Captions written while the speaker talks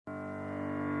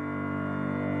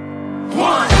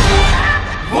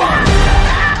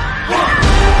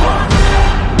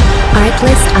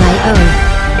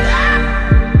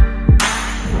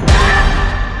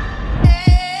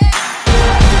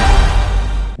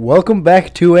Welcome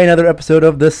back to another episode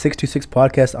of the 626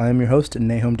 podcast. I am your host,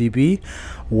 Nahom DB.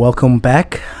 Welcome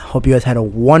back. Hope you guys had a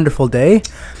wonderful day.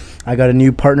 I got a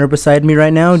new partner beside me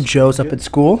right now. Joe's up at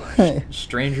school.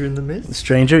 Stranger in the midst.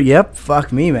 Stranger, yep.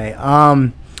 Fuck me, mate.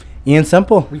 Iain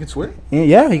Semple. We can swear?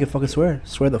 Yeah, you can fucking swear.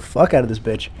 Swear the fuck out of this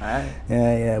bitch. Alright.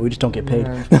 Yeah, we just don't get paid.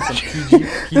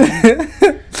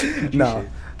 PG No.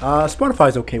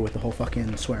 Spotify's okay with the whole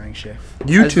fucking swearing shit.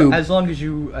 YouTube. As long as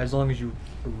you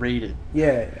rate it.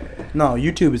 Yeah. No,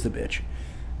 YouTube is the bitch.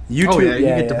 YouTube. Oh yeah, you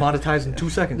get demonetized in 2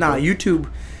 seconds. Nah, bro.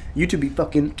 YouTube be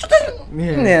fucking.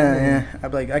 Yeah.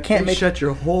 I'm like, I can't They make. shut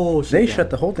your whole shit They down. shut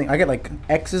the whole thing. I get like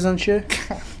X's and shit.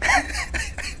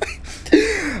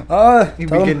 You be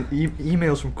getting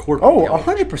emails from corporate. Oh,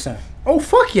 100%. Oh,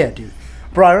 fuck yeah, dude.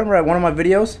 Bro, I remember at one of my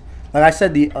videos, I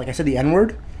said the N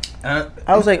word. I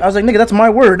was like, nigga, that's my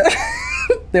word.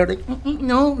 They were like,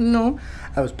 no.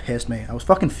 I was pissed, mate. I was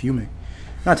fucking fuming.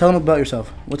 Now, tell them about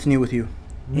yourself. What's new with you?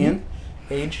 Iain?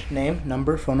 Age, name,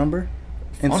 number, phone number,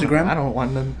 Instagram. I don't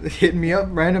want them hitting me up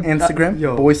random. Instagram.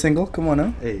 Yo. Boy single. Come on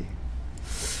now. Hey.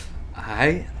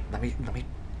 Let me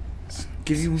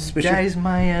give you guys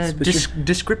my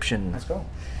description. Let's go.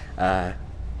 I'm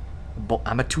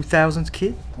a 2000s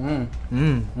kid.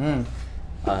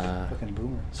 Fucking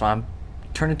boomer. So I'm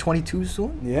turning 22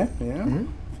 soon. Yeah.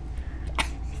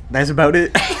 That's about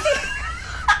it.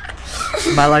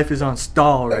 My life is on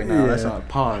stall right now. Yeah. That's on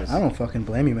pause. I don't fucking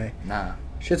blame you, mate. Nah.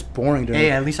 Shit's boring, dude.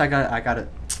 Hey, at least I got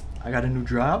a new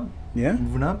job. Yeah.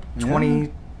 Moving up. Yeah.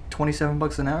 27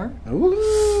 bucks an hour.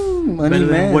 Ooh, money, Better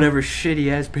man. than whatever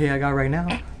shitty ass pay I got right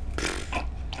now.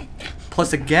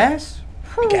 Plus the gas.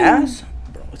 Gas?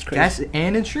 Bro, it's crazy. Gas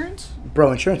and insurance.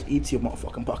 Bro, insurance eats your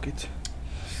motherfucking pocket.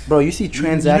 Bro, you see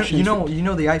transactions. You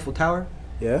know the Eiffel Tower?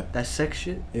 Yeah. That sex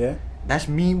shit? Yeah. That's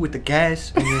me with the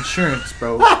gas and the insurance,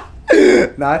 bro.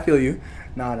 Nah, I feel you.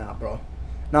 Nah, bro.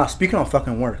 Nah, speaking of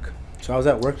fucking work. So I was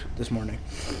at work this morning,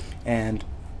 and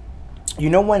you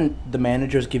know when the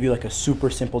managers give you like a super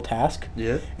simple task?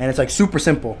 Yeah. And it's like super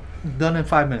simple. Done in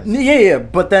 5 minutes. Yeah.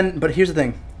 But here's the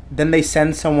thing. Then they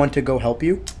send someone to go help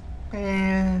you.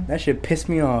 Man. That shit pissed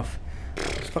me off. I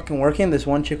was fucking working. This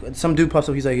one chick, some dude pops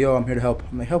up. He's like, "Yo, I'm here to help."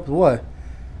 I'm like, "Help with what?"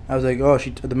 I was like, "Oh,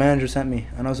 the manager sent me,"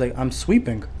 and I was like, "I'm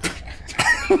sweeping."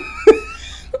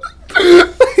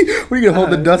 What, are you gonna hold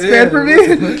the dustpan for me?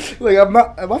 Like, am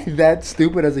I that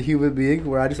stupid as a human being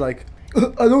where I just like,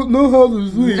 I don't know how to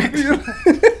sweep?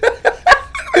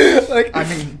 Like, I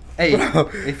mean, hey, bro,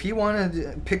 if you want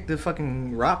to pick the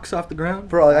fucking rocks off the ground,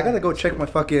 bro, I gotta go check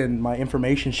my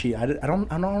information sheet. I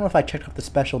don't know if I checked off the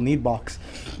special need box.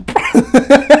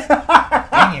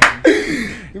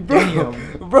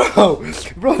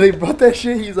 Bro, they brought that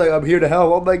shit. He's like, "I'm here to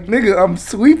help." I'm like, "Nigga, I'm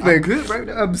sweeping. I'm good right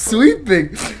now. I'm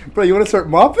sweeping." Bro, you want to start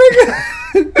mopping?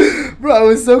 Bro, I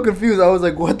was so confused. I was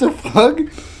like, "What the fuck?"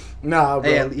 Nah,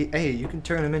 bro. Hey, you can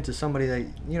turn him into somebody that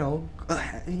go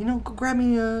grab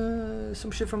me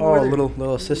some shit from Oh, over there.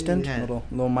 little assistant, Yeah.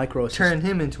 little micro assistant. Turn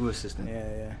him into assistant.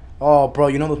 Yeah. Oh, bro,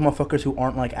 you know those motherfuckers who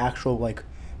aren't like actual like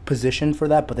positioned for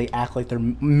that, but they act like they're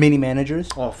mini managers.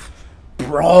 Oh,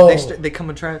 bro, they come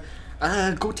and try.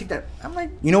 Go take that. I'm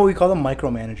like, you know what we call them?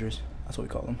 Micromanagers. That's what we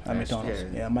call them at Yes, McDonald's.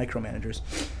 yeah. Yeah, micromanagers.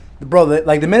 Bro,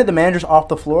 the minute the manager's off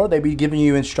the floor, they be giving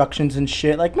you instructions and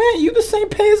shit. Like, man, you the same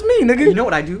pay as me, nigga. you know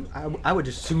what I do? I would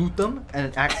just salute them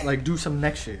and act like do some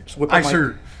next shit. Just whip I up my-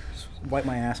 sir. Wipe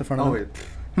my ass in front of Oh them.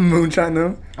 yeah. Moonshine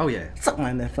them. Oh yeah. Suck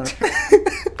my neck.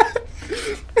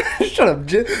 Shut up,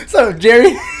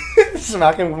 Jerry.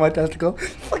 Smack him with my testicle.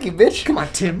 Fuck you, bitch. Come on,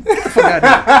 Tim. Get the fuck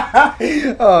out of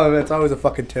here. Oh, man, it's always a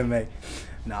fucking Tim, mate.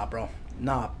 Nah, bro.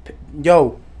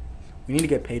 Yo, we need to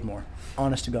get paid more.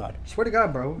 Honest to God. Swear to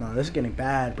God, bro. No, this is getting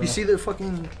bad, bro. You see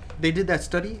they did that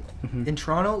study in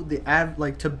Toronto. They add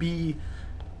like to be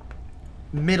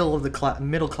middle class.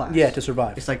 Yeah, to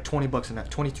survive. It's like $20 an hour,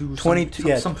 22. 22,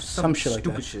 yeah, some shit like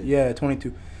stupid that. shit. Yeah,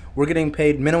 22. We're getting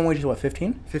paid minimum wage is what,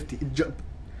 15? 50.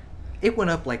 It went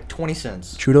up like 20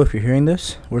 cents. Trudeau, if you're hearing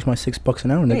this, where's my $6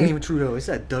 an hour, It ain't nigga? even Trudeau. It's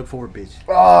that Doug Ford bitch.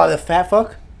 Oh, the fat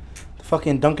fuck. The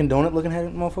fucking Dunkin' Donut looking at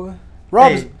it, motherfucker.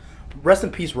 Rob's. Hey. Rest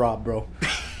in peace, Rob, bro.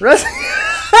 Rest.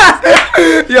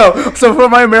 Yo, so for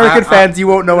my American fans, you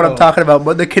won't know what I'm talking about,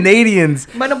 but the Canadians.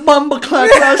 Man, a bumble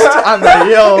class. I'm like,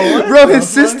 yo. Bro, his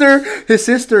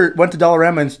sister went to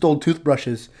Dollarama and stole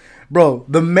toothbrushes. Bro,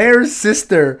 the mayor's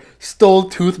sister stole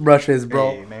toothbrushes,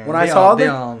 bro. Hey, man, when I saw they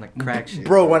that, all on the crack shit.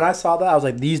 bro, when I saw that, I was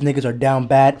like, these niggas are down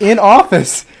bad in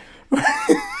office.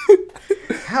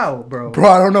 How, bro? Bro,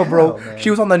 I don't know, bro. How, she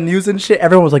was on the news and shit.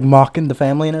 Everyone was like mocking the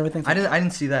family and everything. I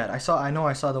didn't see that. I saw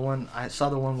the one. I saw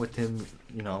the one with him.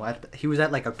 You know, he was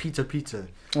at like a pizza.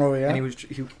 Oh yeah.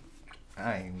 And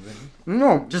I ain't really.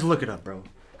 No. Just look it up, bro.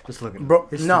 Just look it up. Bro,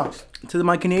 no. To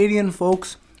my Canadian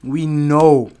folks, we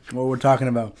know what we're talking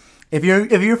about. If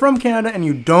you're from Canada and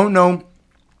you don't know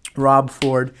Rob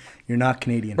Ford, you're not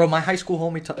Canadian. Bro, my high school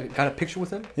homie got a picture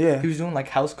with him. Yeah. He was doing like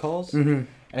house calls, and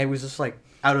it was just like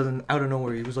out of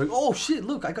nowhere. He was like, "Oh shit,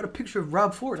 look, I got a picture of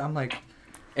Rob Ford." I'm like,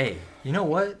 "Hey, you know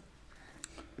what?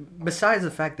 Besides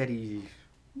the fact that he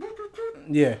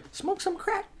smoked some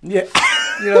crack, you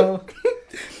know,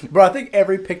 bro, I think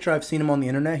every picture I've seen him on the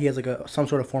internet, he has like some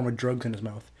sort of form of drugs in his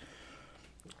mouth.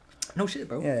 No shit,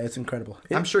 bro. Yeah, it's incredible.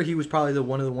 I'm sure he was probably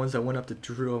one of the ones that went up to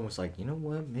Trudeau and was like, you know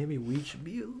what, maybe weed should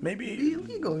be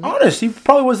illegal. Honest, he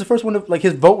probably was the first one like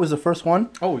his vote was the first one.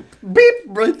 Oh, beep!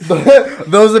 Right.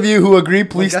 Those of you who agree,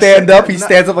 please stand up. He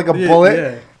stands up like a bullet.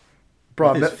 Yeah.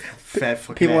 Bro, fat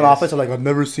fucking people in office are like, I've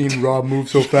never seen Rob move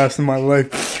so fast in my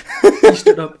life. He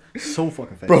stood up so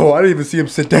fucking fast. Bro, I didn't even see him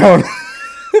sit down.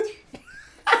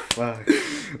 Fuck.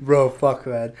 Bro, fuck,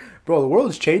 man. Bro, the world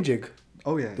is changing.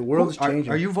 Oh, yeah. The world is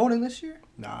changing. Are you voting this year?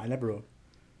 Nah, I never vote.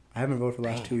 I haven't voted for the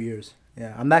last 2 years.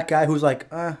 Yeah, I'm that guy who's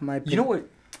like, my opinion. You know what?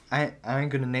 I ain't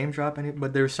gonna name drop any,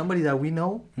 but there's somebody that we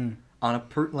know on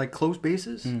a close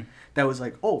basis that was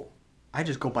like, oh, I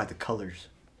just go by the colors.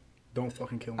 Don't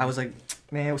fucking kill me. I was like,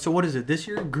 man, so what is it this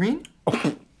year? Green?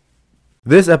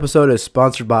 This episode is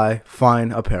sponsored by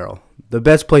Fijn Apparel, the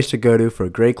best place to go to for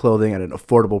great clothing at an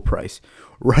affordable price.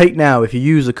 Right now, if you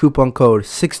use the coupon code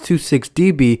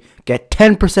 626DB, get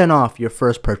 10% off your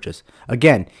first purchase.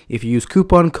 Again, if you use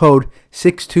coupon code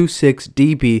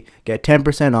 626DB, get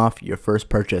 10% off your first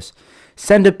purchase.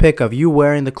 Send a pic of you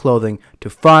wearing the clothing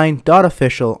to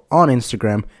fine.official on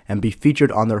Instagram and be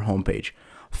featured on their homepage.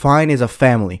 Fijn is a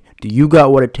family. Do you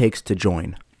got what it takes to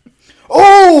join?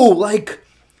 Like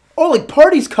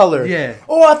party's color. Yeah.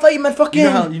 Oh, I thought you meant fucking...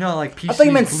 You know how like PC I thought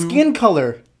you meant blue? skin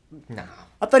color. Nah.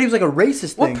 I thought he was like a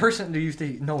racist thing. What person do you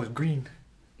think is green?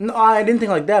 No, I didn't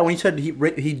think like that. When he said he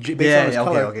based on his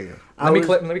color. Okay. Let me.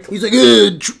 He's like,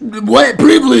 white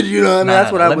privilege, you know. I mean,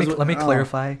 that's what I was. Let me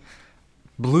clarify.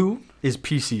 Blue is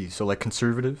PC, so like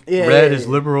conservative. Yeah, Red is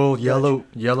liberal. Yellow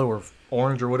or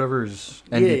orange or whatever is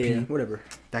NDP. Yeah, whatever.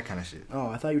 That kind of shit. Oh,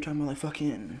 I thought you were talking about like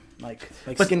fucking like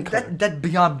but skin color. That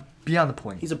beyond the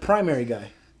point. He's a primary guy.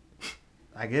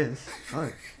 I guess.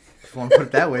 Fuck. If you want to put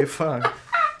it that way, fuck.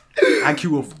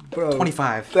 IQ of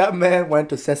 25. That man went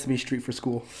to Sesame Street for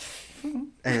school.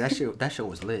 Hey, that show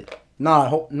was lit.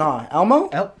 Nah. Elmo?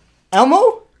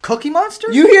 Elmo? Cookie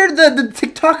Monster? You hear the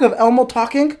TikTok of Elmo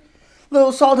talking?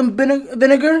 Little salt and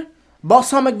vinegar?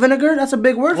 Balsamic vinegar? That's a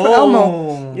big word for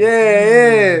Elmo.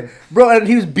 Yeah. Bro, and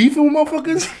he was beefing with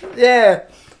motherfuckers? Yeah.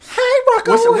 Hi,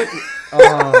 Rocco.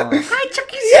 Hi,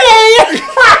 Chucky. Yeah.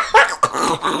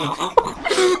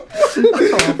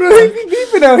 Bro, he be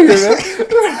beefing out here, man.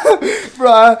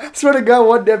 Bro, I swear to God,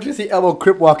 one day I'm just see Elmo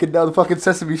Crip walking down the fucking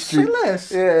Sesame Street. Say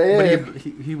less. Yeah. But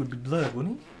he would be blood,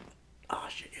 wouldn't he? Oh,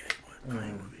 shit,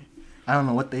 yeah. I don't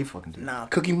know what they fucking do. Nah,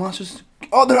 Cookie Monsters.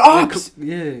 Oh, they're ops.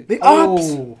 Yeah. They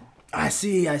ops. I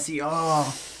see.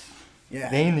 Oh. Yeah.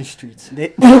 They in the streets.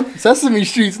 Sesame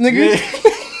Streets, nigga.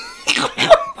 Yeah.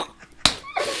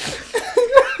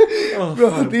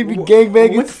 Bro, they be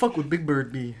gangbanging. What the fuck would Big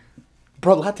Bird be?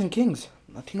 Bro, Latino Kings.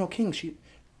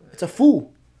 It's a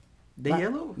fool. They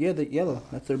yellow? Yeah, they're yellow.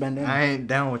 That's their bandana. I ain't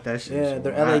down with that shit. Yeah, so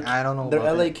they're LA. I don't know. They're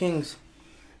about LA that. Kings.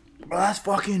 Bro, that's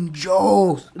fucking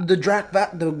Joe. The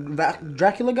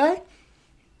Dracula guy.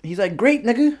 He's like, great,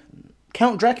 nigga.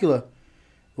 Count Dracula.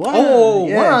 Wow. Oh,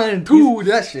 yeah. 1, 2,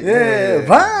 that shit. Yeah,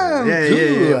 1,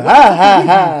 2. Yeah.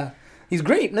 Ha. He's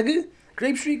great, nigga.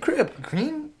 Grape Street Crip.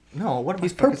 Green? No, what am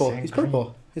He's I fucking purple. saying? He's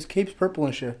purple. His cape's purple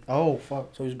and shit. Oh, fuck.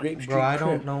 So he's Grape Street Bro, I Crip.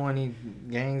 don't know any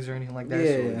gangs or anything like that,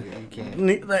 Yeah. so you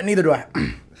can't. Neither do I.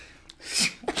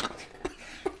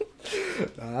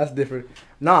 That's different.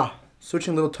 Nah,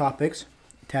 switching little topics.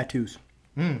 Tattoos.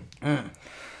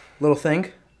 Little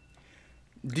thing.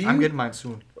 I'm getting mine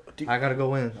soon. I gotta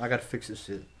go in. I gotta fix this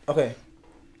shit. Okay.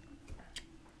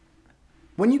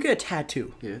 When you get a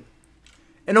tattoo. Yeah.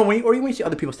 And no, when you see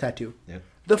other people's tattoo. Yeah.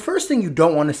 The first thing you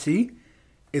don't want to see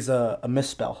is a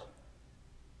misspell.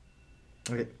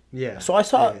 Okay. Yeah. So I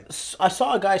saw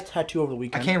a guy's tattoo over the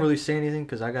weekend. I can't really say anything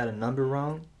because I got a number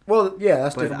wrong. Well, yeah,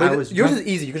 that's But different. I But was yours drunk.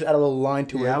 is easy. You just add a little line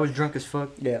to it. Yeah, I was drunk as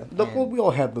fuck. Yeah. Well, we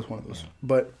all have one of those.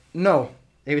 But no.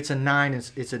 If it's a 9,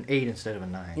 it's an 8 instead of a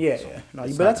 9. Yeah, so yeah. No,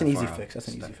 it's but not that's an that easy far fix. out. That's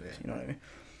an It's easy not- fix. You know what I mean?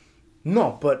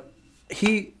 No, but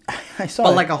I saw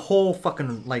But it. like a whole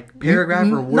fucking like paragraph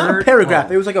or word. Not a paragraph.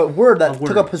 Oh, It was like a word that a word.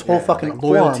 took up his whole fucking like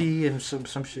loyalty forum. and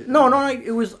some shit. No,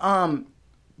 it was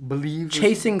Believe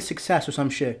chasing success or some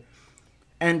shit.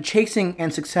 And chasing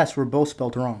and success were both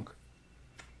spelled wrong.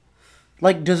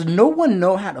 Like, does no one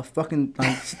know how to fucking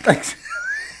like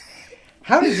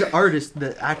How does the artist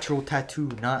the actual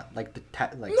tattoo not like the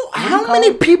like? No, how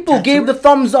many people gave the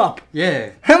thumbs up?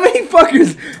 Yeah. How many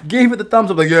fuckers gave it the thumbs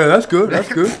up? Like, yeah, that's good.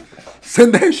 That's good.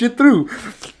 Send that shit through.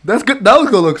 That's good. That was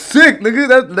gonna look sick, nigga.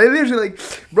 That they literally like,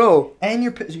 bro. And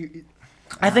you're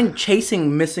I think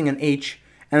chasing missing an H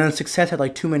and then success had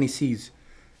like too many C's.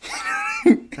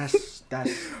 that's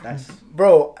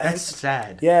bro. That's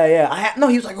sad. Yeah. No,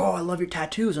 he was like, oh, I love your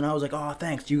tattoos, and I was like, oh,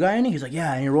 thanks. Do you got any? He's like,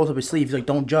 yeah. And he rolls up his sleeve. He's like,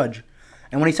 don't judge.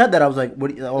 And when he said that, I was like,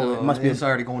 what? Oh, it must be. It's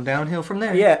already going downhill from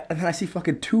there. Yeah. And then I see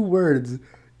fucking 2 words.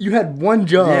 You had one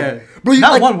job. Yeah. Bro, you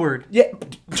not like, one word. Yeah.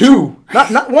 2.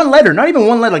 not one letter. Not even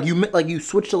one letter. Like you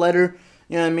switched a letter.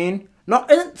 You know what I mean? No,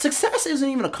 and success isn't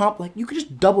even a comp. Like, you could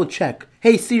just double check.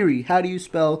 Hey Siri, how do you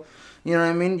spell? You know what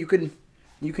I mean? You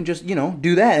can just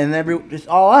do that, and it's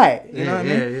all right. You know what I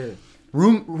mean? Yeah.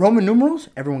 Roman numerals,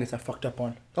 everyone gets that fucked up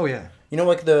on. Oh yeah. You know,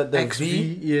 like the XV,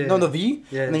 V. yeah. No, the V.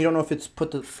 Yeah. And then you don't know if it's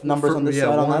put the numbers on this side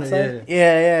on that yeah. side.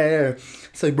 Yeah.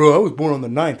 It's like, bro, I was born on the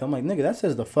 9th. I'm like, nigga, that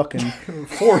says the fucking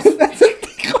 4th.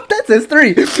 that says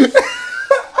 3.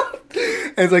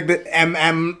 It's like the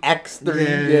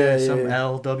MMX3. Yeah. Some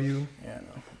LW. Yeah,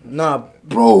 no. Nah,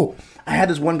 bro. I had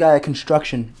this one guy at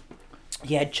construction.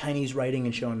 He had Chinese writing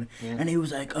and shit on it. Yeah. And he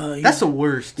was like, that's the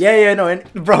worst. Yeah, no, and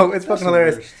bro, it's fucking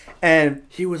hilarious. Worst. And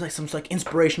he was like some like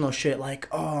inspirational shit, like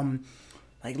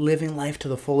living life to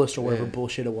the fullest or whatever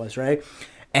bullshit it was, right?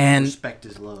 And respect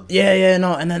is love. Yeah,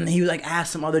 no. And then he like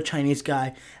asked some other Chinese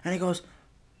guy, and he goes,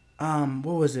 what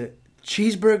was it?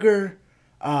 Cheeseburger,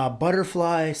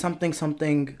 butterfly, something.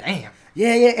 Damn.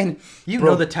 Yeah, and you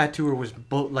know the tattooer was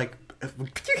like.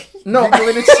 No,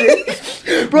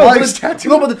 shit. Bro, but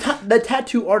the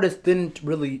tattoo artist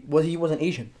he wasn't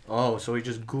Asian. Oh, so he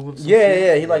just Googled some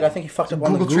shit? I think he fucked up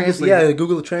on Google Translate. Yeah,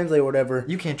 Google Translate or whatever.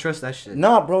 You can't trust that shit.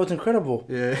 Nah, bro, it's incredible.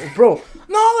 Yeah. Bro,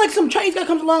 no, like some Chinese guy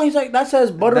comes along, he's like, that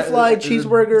says butterfly,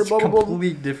 cheeseburger, blah, blah, blah.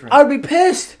 Completely different. I'd be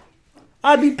pissed.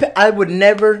 I would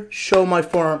never show my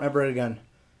forearm ever again.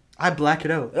 I black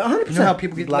it out. 100%. You know how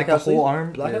people get like the whole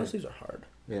arm? Blackout sleeves are hard.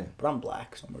 Yeah. But I'm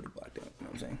black, so I'm already blacked out. You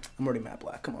know what I'm saying? I'm already matte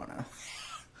black. Come on now.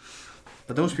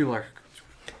 But those people are...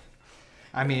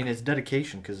 I mean, it's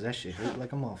dedication, because that shit hurt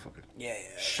like a motherfucker. Yeah.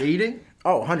 Shading?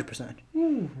 Oh, 100%.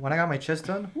 Woo. When I got my chest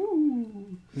done,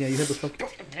 woo. Yeah, you had those fucking...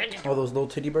 Oh, those little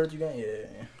titty birds you got? Yeah.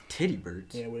 Titty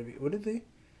birds? Yeah, what did they...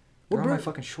 What bird? On my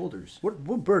fucking shoulders. What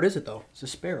bird is it, though? It's a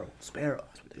sparrow. Sparrow.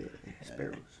 That's what they are.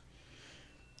 Sparrows.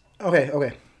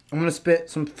 Okay. I'm gonna spit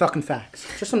some fucking facts.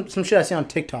 Just some shit I see on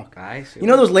TikTok. I see. You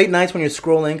know those late nights when you're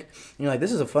scrolling and you're like,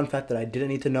 this is a fun fact that I didn't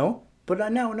need to know, but I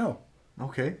now know.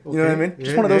 Okay. You know what I mean?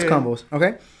 Just one of those combos.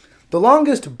 Okay. The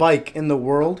longest bike in the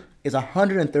world is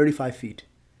 135 feet.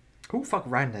 Who fuck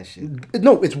riding that shit?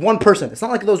 No, it's one person. It's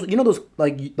not like those. You know those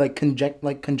like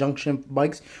conjunction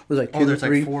bikes with like 2 or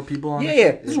 3. Like 4 people on.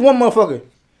 Yeah. This is one motherfucker.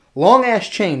 Long ass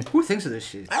chain. Who thinks of this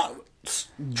shit?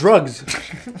 Drugs.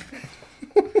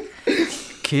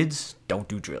 Kids, don't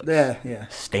do drugs. Yeah.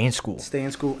 Stay in school.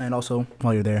 And also,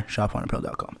 while you're there,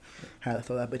 shop.apparel.com. Had to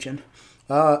throw that bitch in.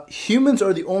 Humans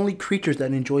are the only creatures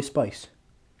that enjoy spice.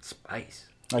 Spice?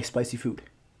 Like spicy food.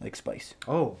 Like spice.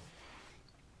 Oh.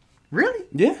 Really?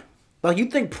 Yeah. Like,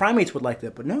 you'd think primates would like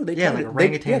that, but no, they try like to.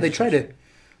 orangutans. They try to.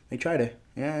 They try to.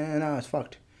 Yeah, no, it's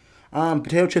fucked.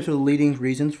 Potato chips are the leading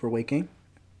reasons for weight gain.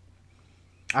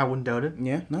 I wouldn't doubt it.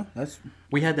 Yeah, no, that's...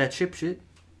 We had that chip shit.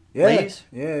 Yeah. Lay's.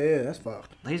 Yeah, that's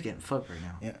fucked. Lay's getting fucked right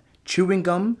now. Yeah. Chewing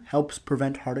gum helps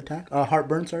prevent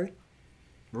heartburn, sorry.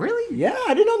 Really? Yeah,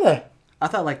 I didn't know that. I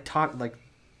thought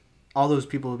all those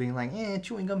people being like,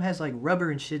 chewing gum has like rubber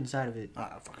and shit inside of it. I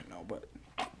don't fucking know, but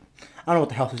I don't know what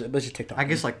the hell this is, but it's just TikTok. I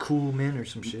guess like Cool Mint or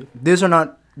some shit. These are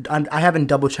not, I haven't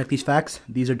double checked these facts.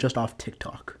 These are just off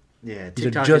TikTok. Yeah,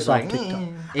 TikTok just off TikTok.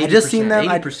 I just seen them.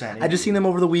 80%, I just seen them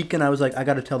over the weekend. I was like, I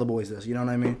got to tell the boys this. You know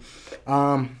what I mean?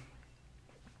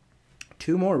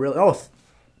 2 more, really? Oh,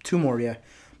 2 more, yeah.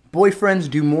 Boyfriends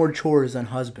do more chores than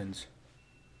husbands.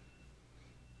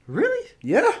 Really?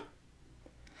 Yeah.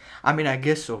 I mean, I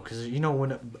guess so, because,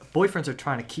 when boyfriends are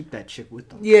trying to keep that chick with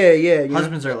them. Yeah.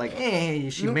 Husbands are like,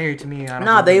 she married to me.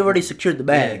 Nah, they already secured the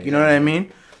bag. You know what I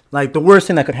mean? Like, the worst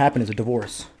thing that could happen is a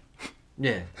divorce.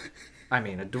 Yeah. I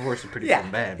mean, a divorce is pretty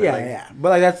fucking bad. But yeah. But,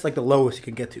 like, that's, like, the lowest you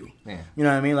can get to. Yeah. You know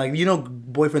what I mean? Like,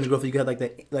 boyfriends and girlfriends, you got, like,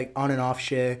 that, like, on and off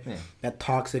shit. Yeah. That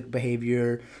toxic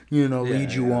behavior,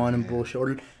 lead you on and bullshit.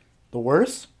 Or the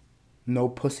worst, no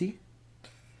pussy,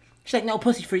 She's like, no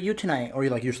pussy for you tonight. Or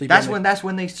you're sleeping. That's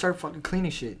when they start fucking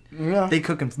cleaning shit. Yeah. They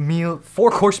cooking meal,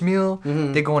 4-course meal.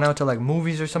 Mm-hmm. They going out to like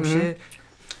movies or some shit.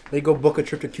 They go book a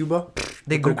trip to Cuba.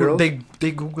 They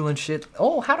Googling shit.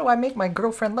 Oh, how do I make my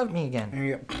girlfriend love me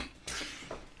again?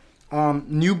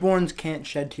 Newborns can't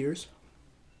shed tears.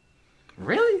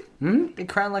 Really? They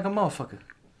crying like a motherfucker.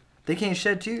 They can't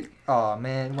shed tears. Oh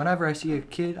man, whenever I see a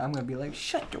kid, I'm gonna be like,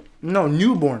 shut up. No,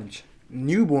 newborns.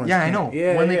 Yeah, I know.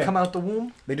 Yeah, when they come out the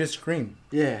womb, they just scream.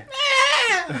 Yeah.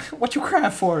 What you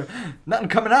crying for? Nothing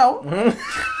coming out.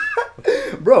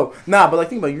 Bro, nah, but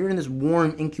think about it. You're in this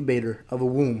warm incubator of a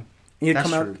womb. You That's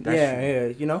come true. out.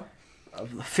 That's true.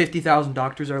 50,000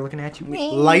 doctors are looking at you.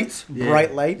 Lights,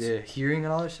 bright lights. Yeah, hearing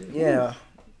and all that shit. Yeah.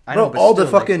 I Bro, know, but all still,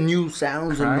 the fucking new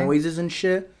sounds crying? and noises and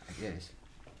shit. Yes.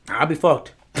 I'd be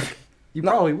fucked. You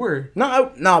probably were.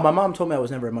 No, my mom told me I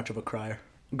was never much of a crier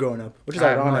growing up, which is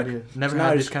ironic. No Never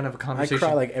had this kind of a conversation. I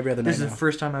cry like every other night. This is the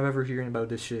first time I've ever hearing about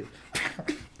this shit.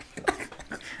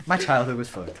 My childhood was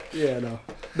fucked. Yeah,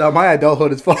 no, my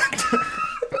adulthood is fucked.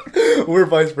 We're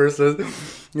vice versa.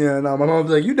 Yeah, no, my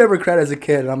mom's like, you never cried as a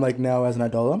kid, and I'm like, no, as an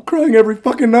adult, I'm crying every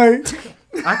fucking night.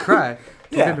 I cry.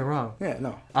 Don't get me wrong. Yeah,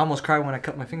 no. I almost cried when I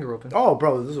cut my finger open. Oh,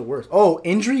 bro, this is worse. Oh,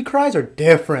 injury cries are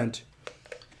different.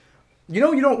 You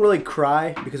don't really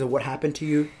cry because of what happened to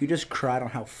you. You just cried on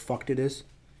how fucked it is.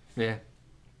 Yeah.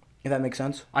 If that makes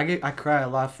sense. I cry a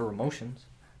lot for emotions.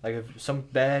 Like if some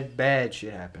bad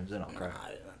shit happens, then I'll cry.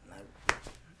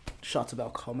 Shots of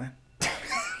alcohol, man.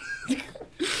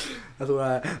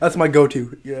 That's my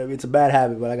go-to. Yeah, it's a bad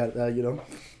habit, but I got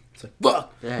It's like,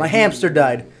 fuck, my hamster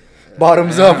died.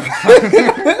 Bottoms up.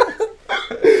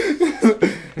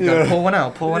 You gotta pull one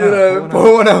out. Pull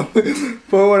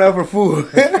one out for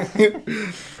food.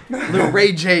 Little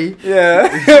Ray J.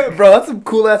 Yeah, bro, that's some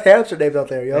cool ass hamster names out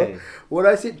there, yo. Hey. What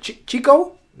did I say?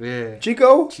 Chico? Yeah.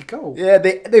 Chico. Yeah,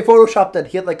 they photoshopped that.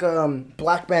 He had like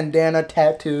black bandana,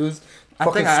 tattoos. I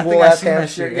think I seen that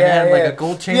shit. Yeah, like a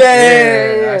gold chain.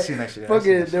 Yeah. I seen that shit.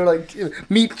 Fucking, they were like,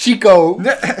 meet Chico.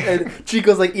 And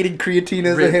Chico's like eating creatine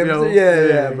as a hamster.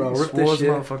 Yeah, bro. Rip this shit.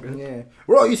 Motherfucker. Yeah.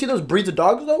 Bro, you see those breeds of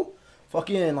dogs though?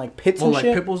 Fucking like pits and like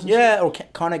shit. Pit bulls and shit? Or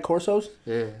Cane Corsos.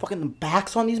 Yeah. Fucking the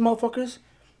backs on these motherfuckers.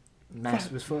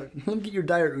 Massive as fuck. Let me get your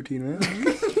diet routine, man.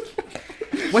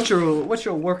 What's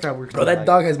your workout routine? Bro, that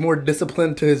dog has more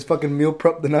discipline to his fucking meal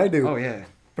prep than I do. Oh yeah.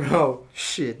 Bro.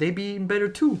 Shit, they be eating better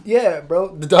too. Yeah,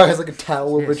 bro. The dog has like a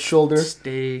towel over its shoulder.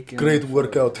 Steak. Great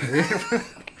workout.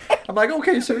 I'm like,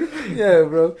 okay, sir. Yeah,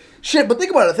 bro. Shit, but think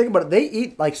about it. They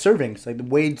eat like servings, like the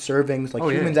weighed servings. Like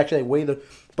humans actually weigh the.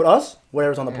 But us,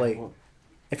 whatever's on the plate. Well,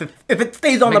 if it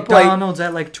stays on the plate. McDonald's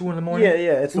at like 2 a.m. Yeah,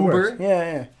 it's the Uber. worst.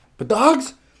 Yeah. But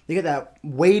dogs, they get that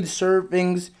weighed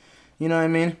servings. You know what I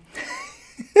mean?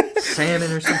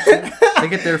 Salmon or some shit. They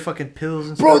get their fucking pills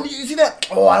and stuff. Bro, you see that?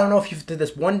 Oh, I don't know if you did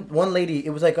this. One lady,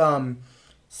 it was like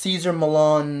Caesar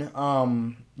Milan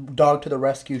dog to the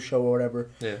rescue show or whatever.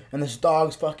 Yeah. And this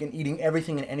dog's fucking eating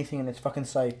everything and anything in its fucking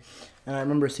sight. And I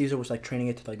remember Caesar was like training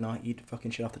it to like not eat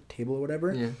fucking shit off the table or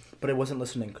whatever. Yeah. But it wasn't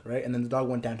listening, right? And then the dog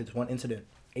went down to this one incident,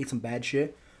 ate some bad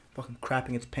shit, fucking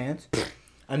crapping its pants.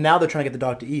 And now they're trying to get the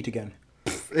dog to eat again.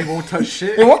 It won't touch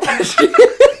shit. It won't touch shit.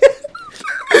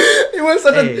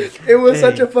 It was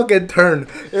such a fucking turn.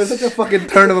 It was such a fucking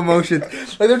turn of emotions.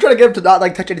 Like they're trying to get him to not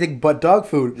like touch anything but dog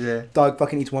food. Yeah. Dog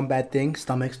fucking eats one bad thing,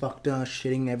 stomach's fucked up,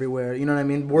 shitting everywhere. You know what I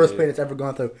mean? Worst pain it's ever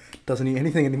gone through. Doesn't eat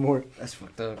anything anymore. That's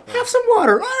fucked up. Bro. Have some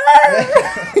water.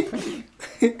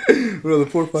 Bro, the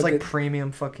poor fucking. It's like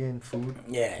premium fucking food.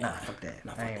 Yeah. Nah, fuck that.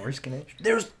 I ain't risking it.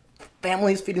 There's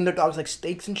families feeding their dogs like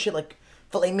steaks and shit, like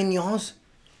filet mignons.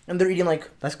 And they're eating like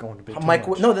that's going to be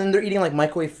no. Then they're eating like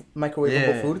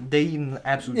microwavable food. They eating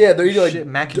absolute they're eating shit, like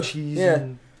mac and cheese. Yeah,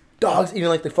 and dogs eating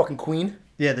like the fucking queen.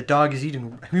 Yeah, the dog is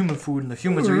eating human food, and the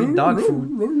humans are eating dog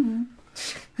food.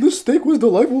 This steak was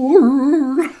delightful.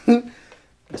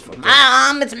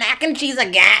 Mom, it's mac and cheese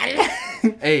again.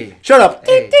 Hey, shut up.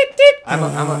 Hey, I'm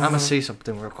gonna say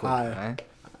something real quick. Right?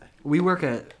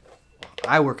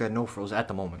 I work at No Frills at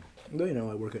the moment. No, you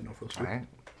know I work at No Frills. All right.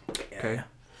 Yeah. Okay.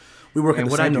 We work at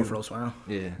and the same No Frills. Wow.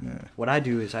 Yeah. What I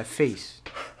do is I face,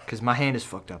 because my hand is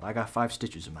fucked up. I got 5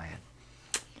 stitches in my hand.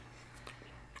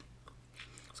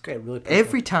 This guy really.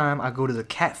 Every time I go to the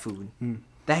cat food,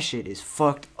 that shit is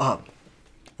fucked up.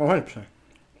 100%.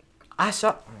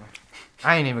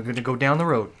 I ain't even gonna go down the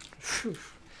road.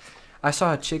 I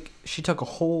saw a chick. She took a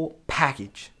whole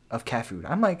package of cat food.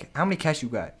 I'm like, how many cats you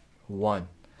got? 1.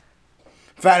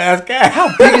 Fat ass cat.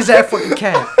 How big is that fucking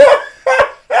cat?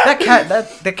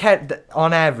 The cat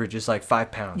on average is like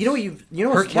 5 pounds. You know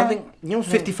what's one thing?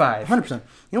 55. 100%. You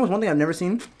know what's one thing I've never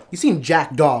seen? You've seen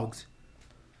jack dogs,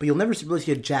 but you'll never really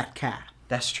see a jack cat.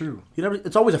 That's true.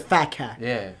 It's always a fat cat.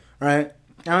 Yeah. Right?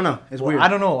 I don't know. It's weird. I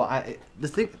don't know. The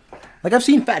thing. Like, I've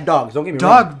seen fat dogs. Don't get me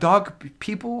wrong. Dog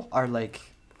people are like,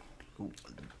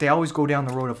 they always go down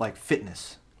the road of like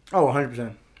fitness. Oh,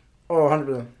 100%. Oh,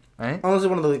 100%. Right? Unless it's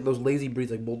one of those lazy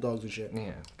breeds like bulldogs and shit.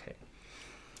 Yeah. Okay.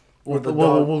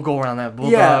 We'll go around that.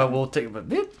 We'll take it, but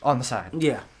on the side.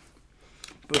 Yeah.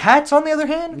 Cats, on the other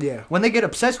hand, yeah. When they get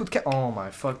obsessed with cats, oh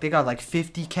my fuck, they got like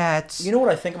 50 cats. You know what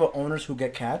I think about owners who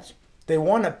get cats? They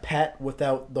want a pet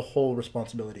without the whole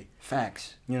responsibility.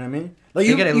 Facts. You know what I mean? Like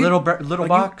you get a little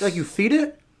box. You feed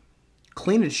it,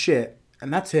 clean its shit,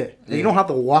 and that's it. Yeah. You don't have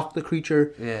to walk the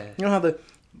creature. Yeah. You don't have to.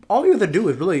 All you have to do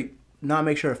is really not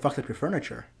make sure it fucks up your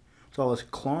furniture. It's all this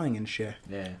clawing and shit.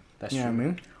 Yeah, that's true. You know what I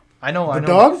mean? I know.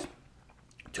 Dogs?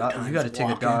 You got to take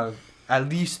a dog at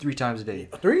least 3 times a day.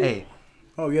 3? Hey.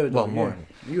 Oh, you have a dog. Well, more.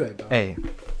 Yeah. You had a dog. Hey.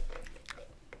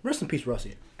 Rest in peace,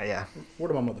 Russie. Yeah.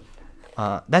 Word of my mother.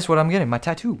 That's what I'm getting. My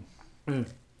tattoo.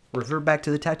 Revert back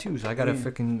to the tattoos. I got a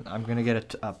freaking. I'm gonna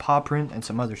get a paw print and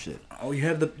some other shit. Oh, you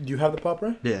have the? Do you have the paw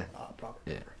print? Yeah. Paw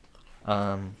print.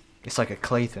 Yeah. It's like a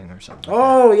clay thing or something.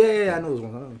 Oh yeah. I know those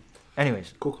ones.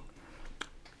 Anyways. Cool.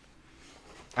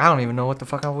 I don't even know what the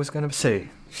fuck I was gonna say.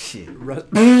 Shit.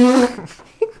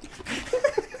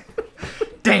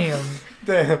 Damn.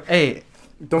 Hey.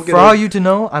 For all you to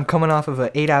know, I'm coming off of an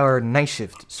 8-hour night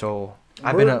shift, so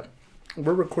I've been up.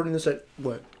 We're recording this at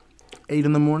what? 8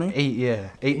 in the morning? 8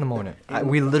 in the morning.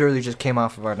 We literally just came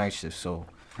off of our night shift, so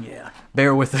yeah,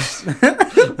 bear with us,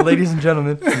 ladies and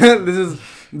gentlemen. This is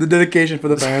the dedication for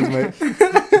the fans, mate.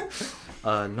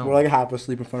 No, we're like half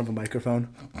asleep in front of a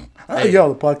microphone. Hey.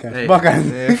 Yo, the podcast.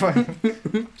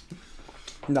 Hey.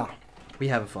 Nah, we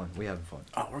having fun.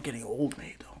 Oh, we're getting old,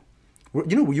 mate. Though.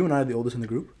 You know, you and I are the oldest in the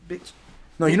group. Bitch.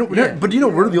 No, you know, but do you know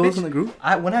we're the oldest in the group?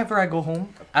 Whenever I go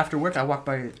home after work, I walk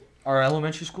by our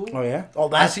elementary school. Oh yeah.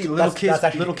 I see little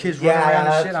kids running around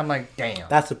and shit. I'm like, damn.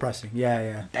 That's depressing.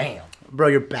 Yeah. Damn. Bro,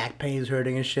 your back pain is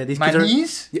hurting and shit. These my kids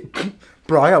knees?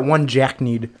 Bro, I got one jack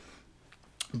knee.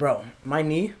 Bro, my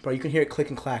knee, bro, you can hear it click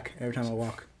and clack every time I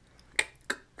walk.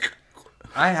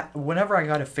 Whenever I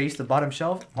gotta face the bottom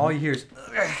shelf, all you hear is.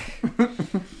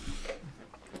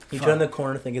 You turn the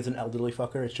corner, think it's an elderly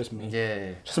fucker. It's just me.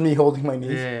 Yeah. Just me holding my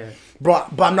knees. Yeah. Bro,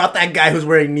 but I'm not that guy who's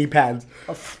wearing knee pads.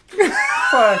 Oh,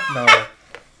 fuck no.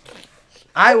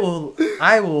 I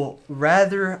will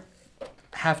rather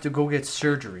have to go get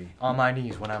surgery on my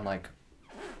knees when I'm like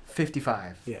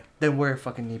 55. Yeah. Than wear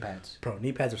fucking knee pads. Bro,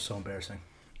 knee pads are so embarrassing.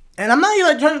 And I'm not even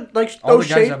like trying to like all the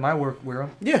guys at my work wear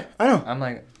them. Yeah, I know. I'm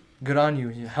like, good on you,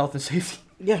 health and safety.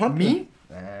 Yeah, 100%. Me?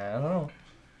 I don't know.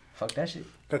 Fuck that shit.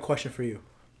 Got a question for you.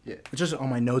 Yeah. It's just on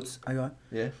my notes I got.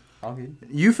 Yeah, I'll get it.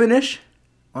 You finish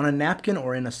on a napkin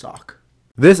or in a sock?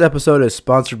 This episode is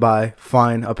sponsored by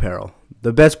Fijn Apparel,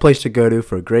 the best place to go to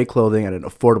for great clothing at an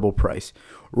affordable price.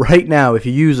 Right now, if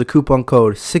you use the coupon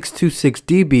code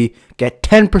 626DB, get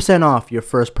 10% off your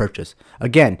first purchase.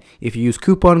 Again, if you use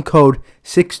coupon code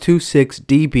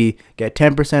 626DB, get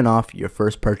 10% off your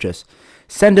first purchase.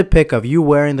 Send a pic of you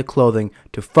wearing the clothing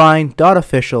to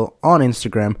fine.official on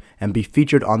Instagram and be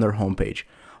featured on their homepage.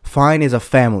 Fijn is a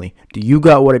family. Do you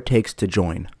got what it takes to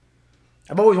join?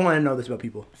 I've always wanted to know this about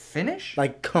people. Finish?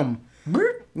 Like, come.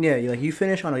 Yeah, you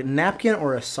finish on a napkin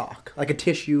or a sock. Like a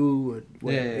tissue.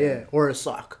 Yeah, or a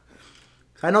sock.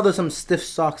 I know there's some stiff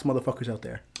socks motherfuckers out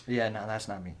there. Yeah, no, that's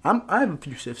not me. I have a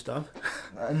few stiff stuff.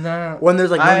 No. When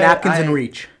there's like no napkins in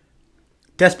reach.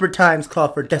 Desperate times call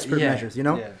for desperate measures, you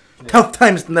know? Yeah. Tough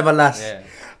times never last. Yeah.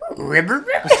 River.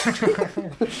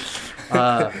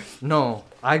 No,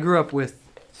 I grew up with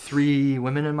 3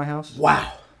 women in my house.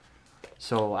 Wow.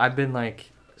 So I've been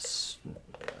like,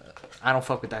 I don't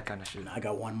fuck with that kind of shit. I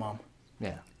got one mom.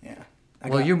 Yeah. Yeah.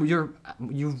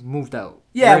 You've moved out.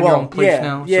 Yeah, you're in your own place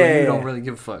now, so you don't really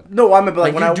give a fuck. No, I mean, but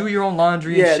like when you I do your own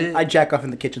laundry and shit. I jack off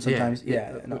in the kitchen sometimes.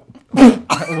 Yeah. No.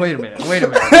 Wait a minute.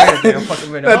 I'm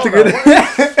fucking waiting. That's a good.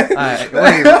 Alright,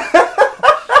 wait.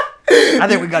 I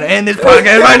think we gotta end this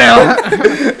podcast right now.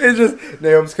 It's just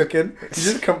Naomi's cooking. She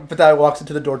just walks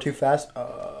into the door too fast.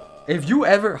 If you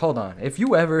ever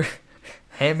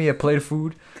hand me a plate of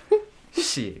food,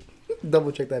 shit.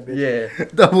 Double check that bitch. Yeah.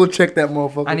 Double check that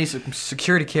motherfucker. I need some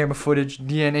security camera footage,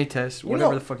 DNA test,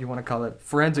 whatever the fuck you want to call it.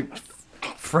 Forensic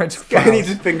Guy needs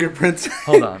his fingerprints.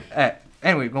 Hold on.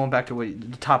 Anyway, going back to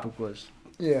what the topic was.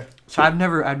 Yeah. So I've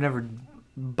never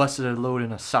busted a load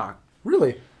in a sock.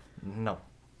 Really? No.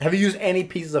 Have you used any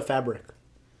pieces of fabric?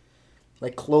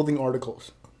 Like clothing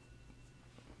articles?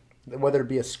 Whether it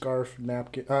be a scarf,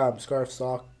 napkin, scarf,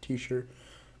 sock, t-shirt,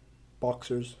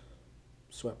 boxers,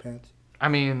 sweatpants. I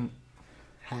mean,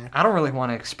 hat. I don't really want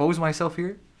to expose myself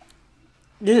here.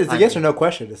 It's a yes or no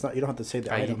question. It's not. You don't have to say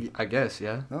the item. I guess,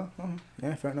 yeah. No,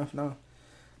 yeah, fair enough. No,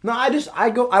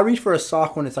 I reach for a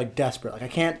sock when it's like desperate. Like I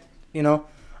can't, the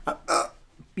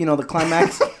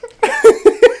climax.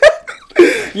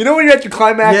 You know when you're at your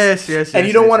climax, yes, and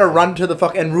you don't want to run to the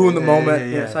fuck and ruin the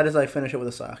moment. Yeah. So I just like finish it with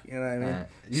a sock. You know what I mean?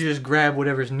 You just grab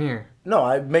whatever's near. No,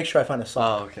 I make sure I find a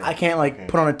sock. Oh, okay. I can't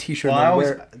put on a t-shirt.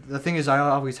 Well, the thing is, I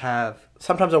always have.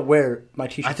 Sometimes I wear my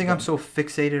t-shirt. I think I'm so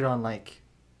fixated on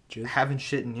having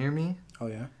shit near me. Oh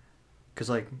yeah. Cause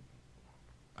I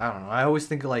don't know. I always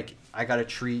think I gotta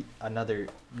treat another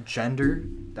gender,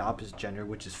 the opposite gender,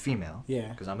 which is female.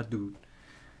 Yeah. Cause I'm a dude.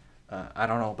 I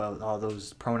don't know about all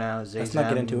those pronouns, Let's not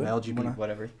get into it. LGBT,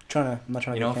 whatever. I'm not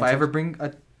trying to. If I ever bring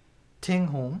a ting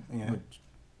home, which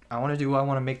I want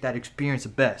to make that experience the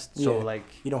best. So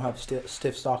you don't have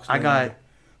stiff socks. I got.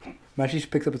 Imagine she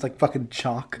picks up it's like fucking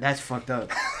chalk. That's fucked up.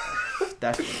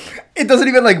 It doesn't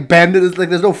even bend. It's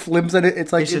there's no flimps in it.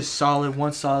 It's just solid,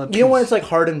 one solid piece. You know when it's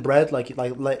hardened bread, like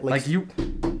you.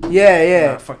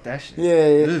 Yeah. Nah, fuck that shit.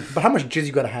 Yeah. But how much jizz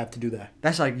you gotta have to do that?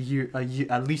 That's at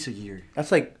least a year.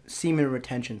 That's semen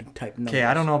retention type numbers. Okay,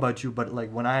 I don't know about you, but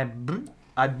when I can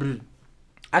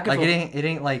it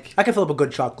ain't like I can fill up a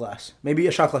good shot glass, maybe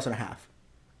a shot glass and a half,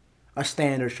 a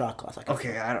standard shot glass.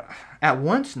 Okay, I don't at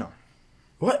once no.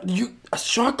 What a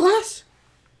shot glass?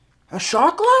 A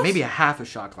shot glass? Maybe a half a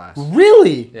shot glass.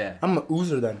 Really? Yeah. I'm an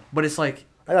oozer then. But it's I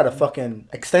got a fucking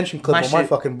extension clip on my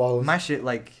fucking balls. My shit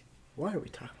Why are we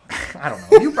talking about I don't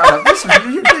know. You brought up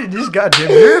this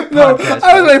goddamn podcast.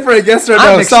 I was waiting for a guest right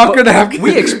now. Soccer napkin.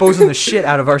 We exposing the shit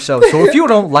out of ourselves. So if you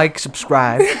don't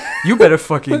subscribe, you better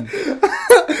fucking.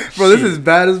 Bro, this is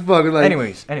bad as fuck.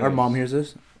 Anyways, our mom hears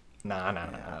this. Nah.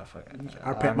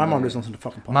 My mom doesn't listen to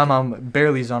fucking podcast. My mom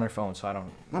barely is on her phone, so I don't.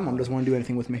 My mom doesn't want to do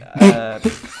anything with me.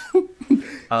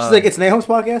 She's like, it's Nahum's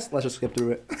podcast. Let's just skip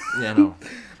through it. Yeah, no.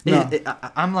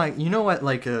 I'm you know what,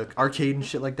 arcade and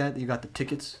shit like that. You got the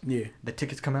tickets. Yeah. The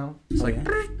tickets come out. It's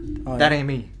that ain't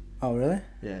me. Oh really?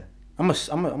 Yeah. I'm a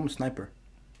sniper.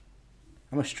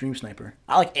 I'm a stream sniper.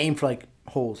 I aim for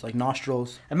holes,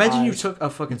 nostrils. Imagine eyes, you took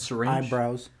a fucking syringe.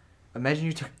 Eyebrows. Imagine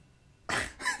you took.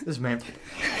 This man.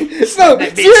 No,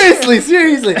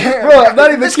 seriously, bro. I'm not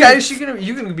even. This guy,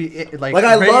 you gonna be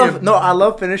I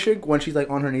love finishing when she's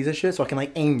on her knees and shit, so I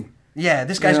can aim. Yeah,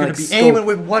 this guy's gonna be aiming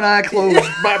with one eye closed.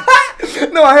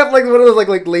 No, I have one of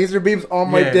those laser beams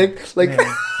on my dick. You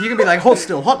can be hold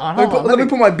still, hold on. Let me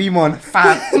put my beam on.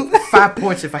 5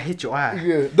 points if I hit your eye.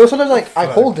 Yeah. Though sometimes I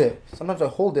hold it. Sometimes I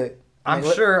hold it. I'm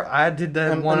sure I did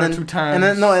that one or two times.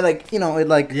 And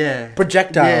then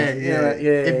projectile. Yeah.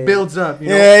 It builds up.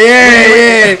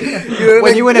 Yeah.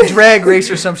 When you in a drag race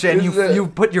or some shit and you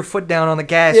put your foot down on the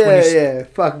gas when you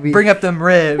fuck me. Bring up them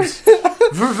ribs.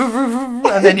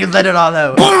 And then you let it all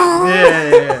out.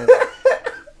 Yeah.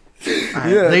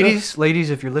 Right.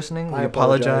 Ladies, if you're listening, we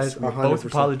apologize. We both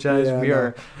apologize. Yeah, we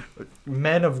are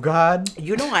men of God.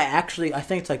 I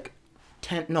think it's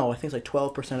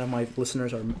 12% of my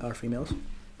listeners are females.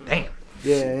 Damn.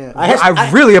 Yeah.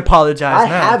 I really apologize. I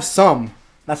have some.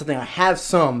 That's the thing. I have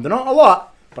some. They're not a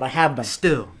lot, but I have them.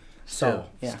 Still.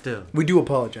 We do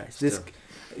apologize.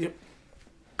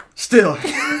 Still.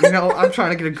 I'm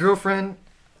trying to get a girlfriend.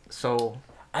 So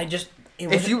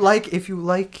if you like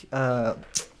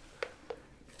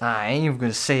I ain't even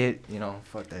gonna say it,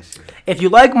 fuck that shit. If you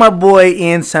like my boy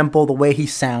Iain Semple, the way he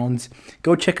sounds,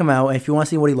 go check him out. And if you want to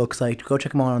see what he looks like, go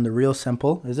check him out on The Real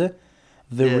Semple. Is it?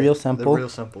 The Real Semple? The Real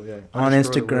Semple, yeah. On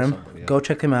Instagram. Semple, yeah. Go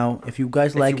check him out. If you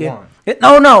guys like it. Want.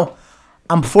 No.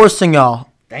 I'm forcing y'all.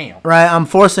 Damn. Right? I'm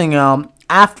forcing y'all.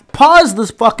 Pause this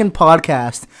fucking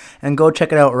podcast and go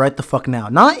check it out right the fuck now.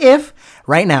 Not if,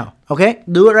 right now. Okay?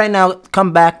 Do it right now.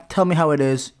 Come back. Tell me how it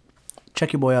is.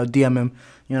 Check your boy out. DM him.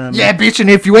 You know what I mean? Yeah, bitch, and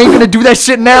if you ain't gonna do that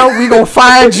shit now, we gonna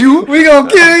find you. We gonna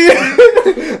kill you.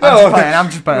 I'm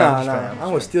just playing. I'm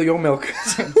gonna steal your milk.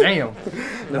 Damn.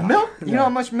 The milk? You know how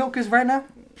much milk is right now?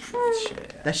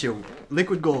 Shit. That shit,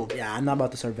 liquid gold. Yeah, I'm not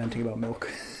about to start venting about milk.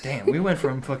 Damn, we went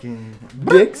from fucking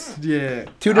dicks. Yeah.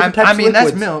 Two different types of liquids.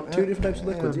 That's milk. Two different types of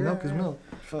liquids. Yeah, milk is milk.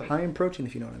 Fuck. High in protein,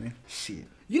 if you know what I mean. Shit.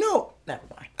 Never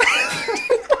mind.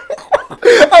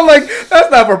 I'm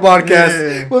that's not for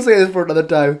podcast. Yeah. We'll say this for another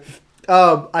time.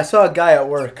 I saw a guy at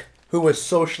work who was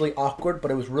socially awkward,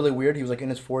 but it was really weird. He was in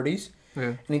his 40s. Yeah.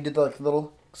 And he did the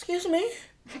little, excuse me.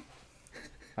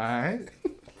 Alright.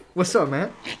 What's up,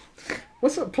 man?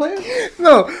 What's up, player?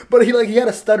 No, but he had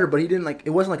a stutter, but he didn't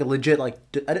it wasn't a legit I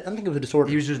don't think it was a disorder.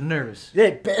 He was just nervous.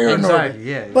 Yeah, paranoid. Anxiety,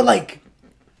 yeah. But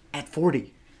at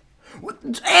 40.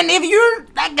 And if you're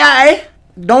that guy,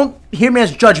 don't hear me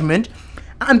as judgment.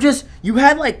 You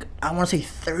had I want to say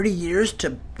 30 years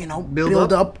to,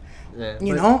 build up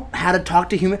You know, how to talk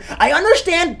to human. I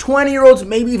understand 20-year-olds,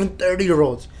 maybe even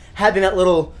 30-year-olds, having that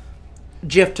little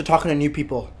GIF to talking to new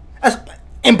people. As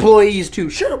employees, too.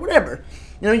 Sure, whatever.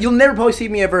 You know, you'll never probably see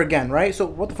me ever again, right? So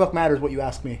what the fuck matters what you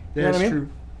ask me? You know what I mean? True.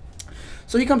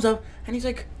 So he comes up, and he's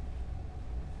like,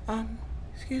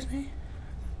 excuse me?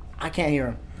 I can't hear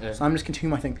him. Yeah. So I'm just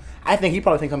continuing my thing. I think he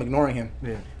probably thinks I'm ignoring him.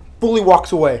 Yeah. Fully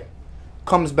walks away.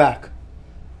 Comes back.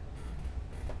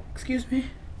 Excuse me?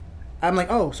 I'm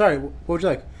like, oh, sorry, what would you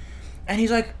like? And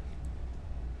he's like,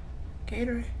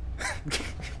 Gatorade.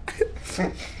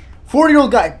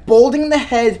 40-year-old guy, balding in the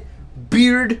head,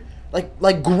 beard,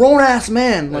 like grown-ass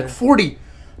man, like 40.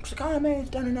 I'm just like, oh, man, it's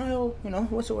down an aisle, you know,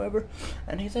 whatsoever.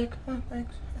 And he's like, oh,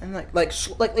 thanks. And like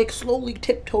slowly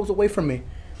tiptoes away from me.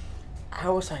 I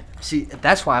was like... See,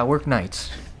 that's why I work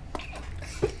nights.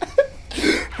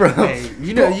 Bro. Hey,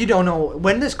 you know, you don't know.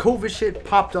 When this COVID shit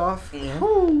popped off,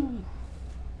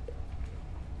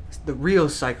 the real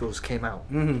cycles came out.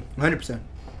 100%.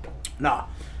 Nah.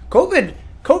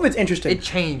 COVID's interesting. It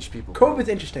changed people. COVID's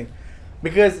interesting.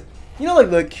 Because, you know,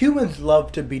 like humans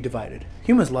love to be divided.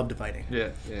 Humans love dividing.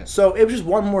 Yeah. So it was just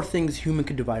one more thing human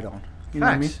could divide on. You know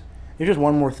what I mean? It's just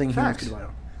one more thing humans could divide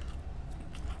on.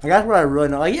 Like, that's what I really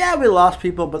know. Like, yeah, we lost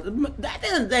people, but at the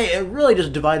end of the day, it really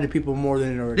just divided people more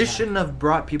than it already This shouldn't have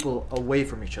brought people away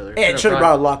from each other. It should have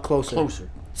brought a lot closer.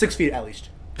 6 feet at least.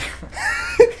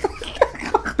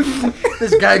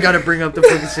 This guy got to bring up the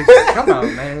fucking 6 feet. Come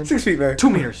on, man. 6 feet, man. 2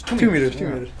 meters. 2 meters. 2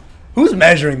 meters. Who's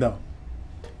measuring, though?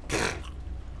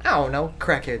 I don't know.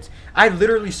 Crackheads. I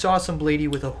literally saw some lady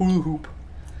with a hula hoop.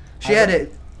 She had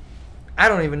it. I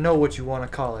don't even know what you want to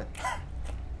call it.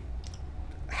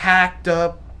 Hacked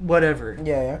up. Whatever.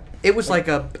 Yeah. It was like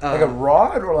a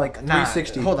rod or like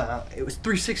 360. Hold on. It was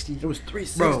 360. It was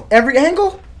 360. Bro. Every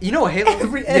angle? You know a halo?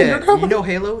 Every angle. You know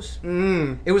halos?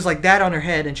 It was like that on her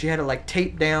head, and she had it like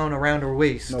taped down around her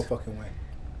waist. No fucking way.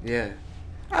 Yeah.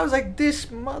 I was like, this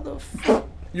motherfucker.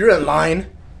 You're in line.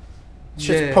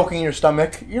 Just poking your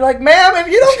stomach. You're like, ma'am, if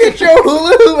you don't get your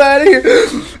hula hoop out of here,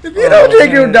 if you don't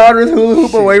take your daughter's hula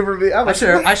hoop away from me, I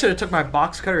should have took my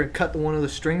box cutter and cut one of the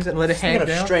strings and let it hang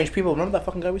down. Strange people. Remember that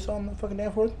fucking guy we saw on the fucking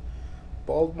Danforth?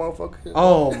 Bald motherfucker.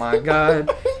 Oh my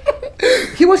god.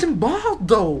 He wasn't bald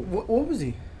though. What was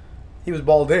he? He was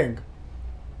balding.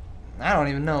 I don't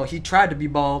even know. He tried to be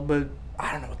bald, but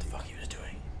I don't know what the fuck he was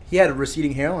doing. He had a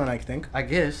receding hairline, I think. I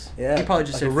guess. Yeah. He probably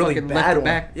just like said really fucking bad left it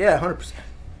back. Yeah, 100%.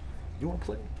 You want to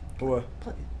play? What?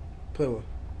 Play what?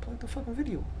 Play the fucking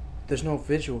video. There's no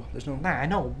visual. There's no... Nah, I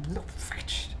know. No.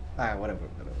 Alright, whatever.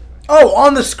 Oh,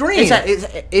 on the screen!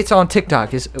 It's on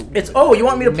TikTok. Oh, you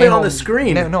want me to play it on the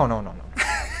screen? No.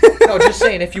 No, just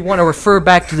saying, if you want to refer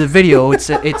back to the video,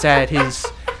 it's at his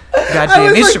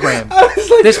goddamn Instagram.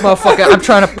 Like, this motherfucker, I'm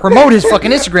trying to promote his fucking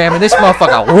Instagram, and this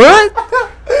motherfucker, what?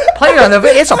 Play it on the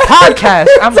video. It's a podcast.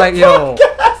 I'm like, yo.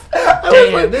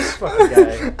 Damn, this fucking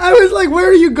guy. I was like, where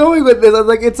are you going with this? I was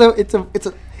like, it's audio.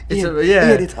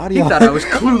 He thought I was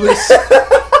clueless.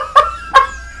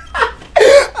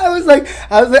 I was like,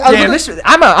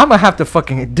 damn, I'm gonna have to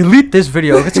fucking delete this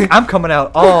video. I'm coming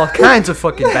out all kinds of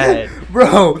fucking bad.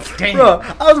 Bro,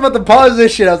 I was about to pause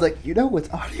this shit. I was like, you know it's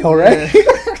audio, right?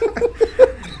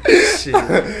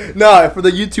 Shit. No, for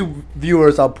the YouTube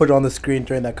viewers, I'll put it on the screen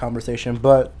during that conversation.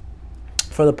 But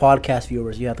for the podcast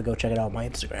viewers, you have to go check it out on my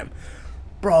Instagram.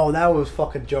 Bro, that was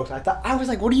fucking jokes. I was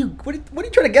like, what are you trying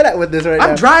to get at with this right now?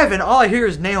 I'm driving. All I hear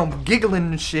is Naum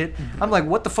giggling and shit. I'm like,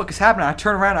 what the fuck is happening? I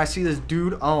turn around. I see this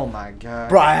dude. Oh my god.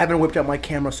 Bro, I haven't whipped out my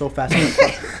camera so fast.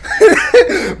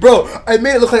 Bro, I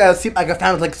made it look like I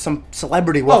found like some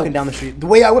celebrity walking down the street. The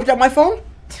way I whipped out my phone,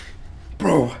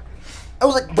 bro, I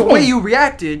was like, the way you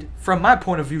reacted from my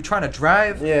point of view, trying to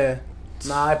drive. Yeah.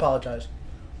 Nah, I apologize.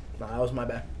 Nah, that was my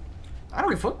bad. I don't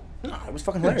give a fuck. No, it was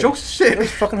fucking hilarious. Jokes shit. It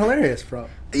was fucking hilarious, bro.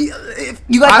 You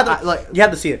guys you have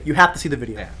to see it. You have to see the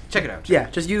video. Yeah, check it out.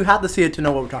 You have to see it to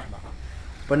know what we're talking about.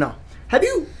 But no.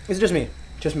 Is it just me?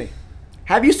 Just me.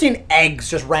 Have you seen eggs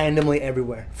just randomly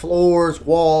everywhere? Floors,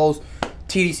 walls,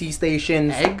 TDC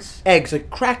stations. Eggs? Eggs,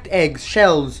 like cracked eggs,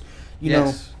 shells, you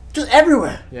know. Just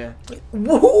everywhere. Yeah.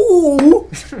 Whoa.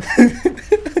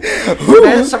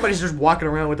 Man, somebody's just walking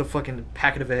around with a fucking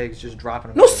packet of eggs, just dropping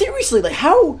them. No, seriously, like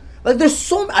how? Like there's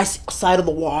so many. Side of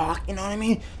the walk, you know what I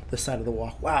mean? The side of the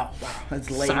walk. Wow,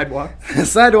 that's late. Sidewalk.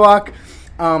 Sidewalk.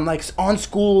 Like on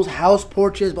schools, house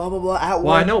porches, blah blah blah. At work.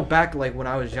 Well, I know back like when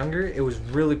I was younger, it was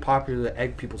really popular to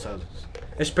egg people's houses,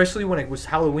 especially when it was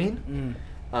Halloween.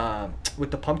 With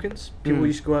the pumpkins, people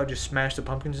used to go out and just smash the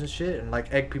pumpkins and shit, and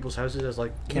like egg people's houses as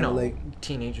like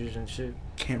teenagers and shit.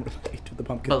 Can't relate to the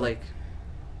pumpkin. But like,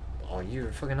 Oh,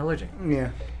 you're fucking allergic.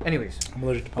 Yeah. Anyways, I'm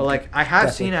allergic to but pumpkin. like I have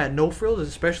Definitely. seen at No Frills,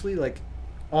 especially like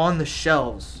on the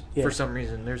shelves Yeah. for some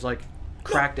reason, there's like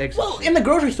cracked eggs. Well, in the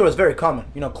grocery store, it's very common.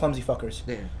 You know, clumsy fuckers.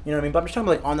 Yeah. You know what I mean? But I'm just talking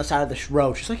about, like, on the side of the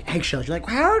road. Just like eggshells. You're like,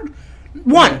 how?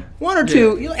 One or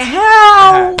two. You're like,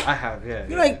 how? I have, yeah.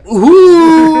 You're like,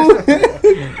 ooh.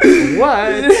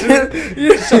 What?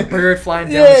 Just a bird flying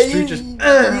down the street, just.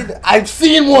 I've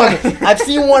seen one. I've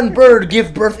seen one bird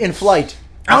give birth in flight.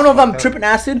 I don't know if I'm tripping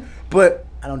acid, but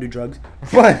I don't do drugs.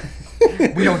 But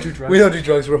We don't do drugs. We don't do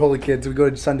drugs. We're holy kids. We go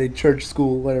to Sunday church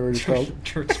school, whatever it's called.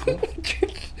 Church school.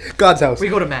 God's house. We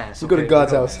go to mass. We go to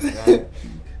God's house. Mass, right?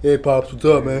 Hey, pops, what's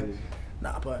up, man?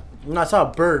 Nah, but I saw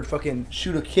a bird fucking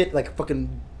shoot a kid like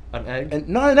fucking. An egg? And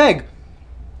not an egg.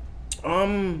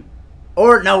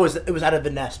 Or no, it was out of the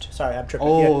nest. Sorry, I'm tripping.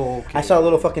 Oh, Yeah. okay. I saw a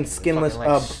little fucking skinless,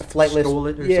 Fucking, like, flightless. Stole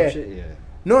it or yeah. some shit? Yeah.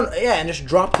 No, yeah, and just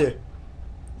dropped it.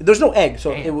 There's no egg,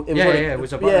 so Damn. it It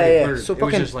was a bird. So it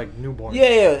fucking, was just like newborn.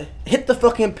 yeah, hit the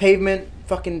fucking pavement,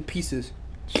 fucking pieces.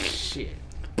 Shit.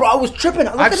 Bro, I was tripping.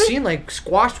 I've seen like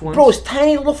squashed ones. Bro, it's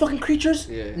tiny little fucking creatures.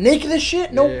 Yeah. Naked as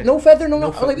shit. No, Yeah. no feather. No. I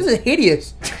was feather. like, this is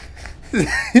hideous. You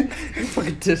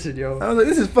fucking dissing, yo. I was like,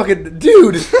 this is fucking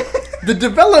dude. The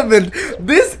development.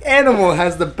 This animal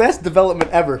has the best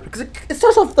development ever because it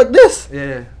starts off like this.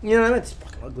 Yeah. You know what I mean? It's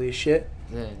fucking ugly as shit.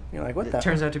 Yeah. You're like, what It the?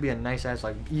 turns out to be a nice ass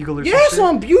like eagle or Yeah, something.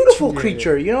 some beautiful Yeah.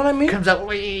 creature. You know what I mean? Comes out.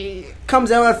 Wee.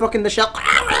 Comes out at fucking the shell.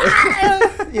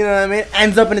 You know what I mean?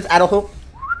 Ends up in its adulthood.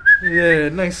 Yeah,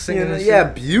 nice You singing. know, and yeah,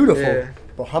 shit. beautiful. Yeah.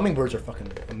 But hummingbirds are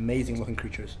fucking amazing looking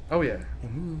creatures. Oh yeah.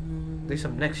 They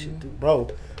some next shit, dude. Bro.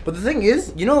 But the thing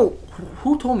is, you know,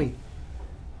 who told me?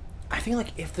 I think,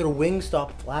 like, if their wings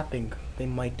stop flapping, they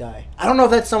might die. I don't know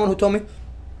if that's someone who told me.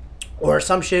 Or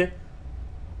some shit.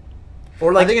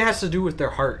 Or, like, I think it has to do with their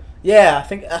heart. yeah, I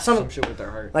think Some shit with their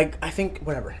heart. like, I think,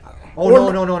 whatever. I don't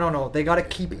know. Oh Or no! They gotta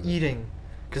keep eating,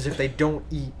 because if they don't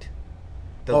eat,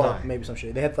 they'll Oh, die. maybe some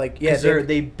shit. They have, like, yeah. Because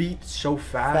they beat so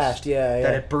fast, yeah.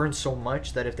 that it burns so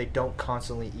much that if they don't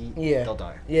constantly eat, Yeah. they'll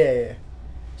die. Yeah.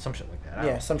 Some shit like that. I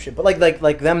Yeah, don't some shit. But,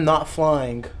 like them not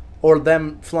flying, or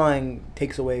them flying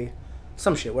takes away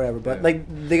some shit, whatever. But, Yeah.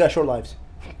 like, they got short lives.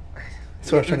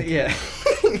 That's what I was trying to Yeah.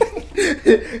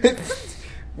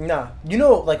 Nah, you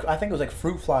know, like, I think it was like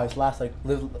fruit flies live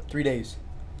 3 days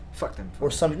Fuck them.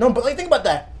 or some. No, but like, think about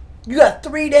that. You got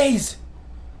 3 days.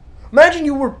 Imagine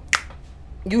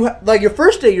like your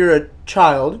first day you're a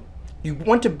child, you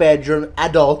went to bed, you're an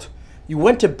adult, you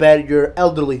went to bed, you're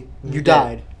elderly, you You're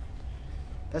died. dead.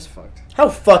 That's fucked. How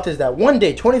fucked is that? 1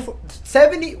 day, 24,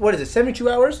 70. What is it? 72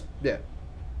 hours? Yeah.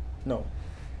 No.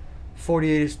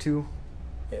 48 is 2.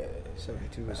 Yeah,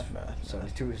 72 is math.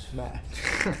 72 is Math.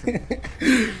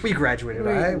 We graduated,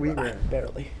 alright? We graduated.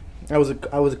 Barely. I was a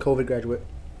COVID graduate.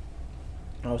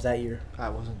 I was that year. I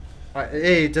wasn't.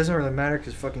 Hey, it doesn't really matter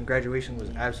because fucking graduation was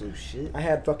absolute shit. I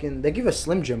had fucking. They gave us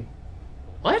Slim Jim.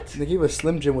 What? They gave us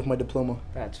Slim Jim with my diploma.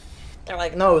 That's. They're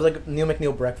like, no, it was like Neil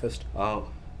McNeil breakfast. Oh.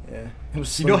 Yeah. It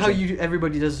was. You Slim know how Jim.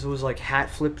 everybody does those like hat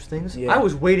flips things? Yeah. I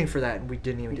was waiting for that and we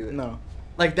didn't even do it. No.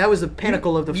 Like that was the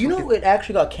pinnacle of the. You know fucking... it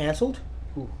actually got canceled?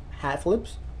 Ooh. Hat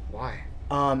flips. Why?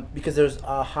 Because there's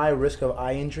a high risk of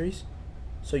eye injuries,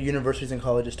 so universities and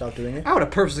colleges stopped doing it. I would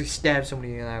have purposely stabbed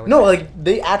somebody in the eye with No, that. like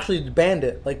they actually banned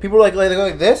it. Like people were like they go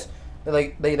like this. They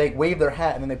like wave their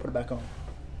hat and then they put it back on.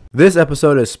 This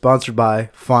episode is sponsored by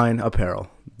Fine Apparel,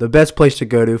 the best place to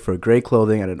go to for great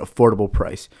clothing at an affordable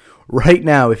price. Right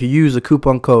now, if you use the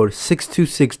coupon code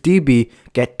 626DB,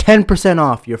 get 10%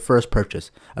 off your first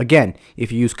purchase. Again,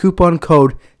 if you use coupon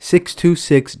code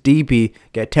 626DB,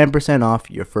 get 10% off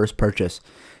your first purchase.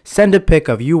 Send a pic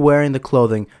of you wearing the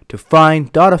clothing to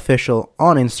fine.official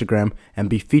on Instagram and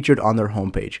be featured on their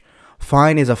homepage.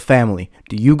 Fine is a family.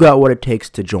 Do you got what it takes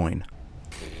to join?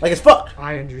 Like it's fucked.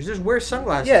 Eye injuries. Just wear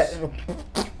sunglasses.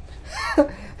 Yeah.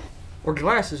 Or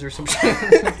glasses or some shit.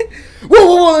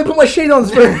 Whoa, let me put my shades on.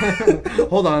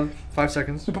 Hold on. 5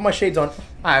 seconds. Let me put my shades on.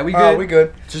 Alright, we good? We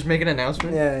good. Just make an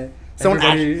announcement? Yeah. Someone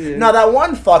Everybody, actually, yeah. no, that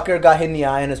one fucker got hit in the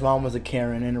eye and his mom was a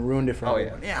Karen and it ruined it for Oh,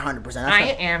 everyone. Yeah, 100%. I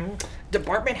am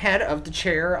department head of the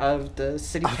chair of the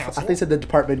city I council. think they said the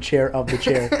department chair of the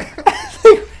chair.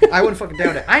 I wouldn't fucking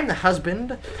doubt it. I'm the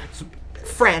husband,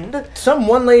 friend. Some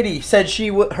one lady said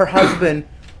her husband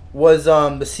was the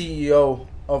CEO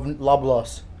of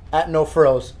Loblaws at No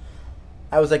Frills.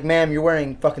 I was like, ma'am, you're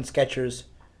wearing fucking Skechers.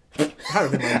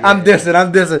 I'm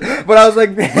dissing. But I was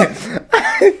like, man.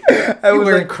 I You're was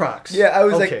wearing like, Crocs. Yeah, I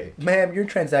was Okay. like, ma'am, your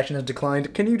transaction has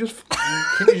declined. Can you just...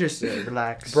 Can you just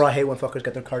relax? Bro, I hate when fuckers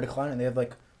get their card declined and they have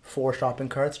like 4 shopping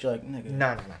carts. You're like, nigga.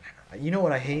 No. You know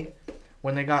what I hate?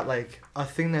 When they got like a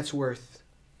thing that's worth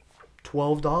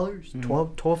 $12,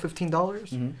 $12,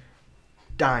 $15,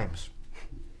 dimes.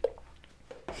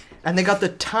 And they got the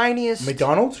tiniest...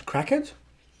 McDonald's? Crackheads?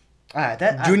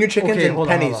 That Junior chickens okay, and hold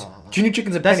on, pennies. hold on. Junior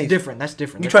chickens and That's pennies. different. That's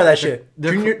different. You try that shit.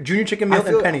 they're Junior chicken meal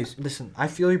and pennies. Listen, I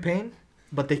feel your pain,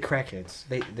 but they crackheads.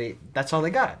 They that's all they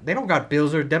got. They don't got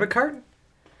bills or a debit card.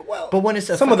 Well, But when it's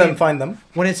a some of them find them.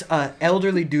 When it's a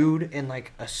elderly dude in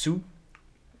like a suit,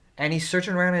 and he's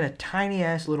searching around in a tiny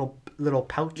ass little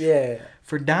pouch. Yeah.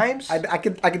 For dimes. I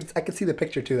could see the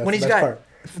picture too. That's when the he's best got part.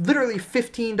 literally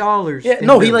 $15. Yeah,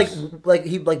 no, he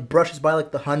like brushes by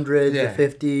like the hundreds, Yeah. the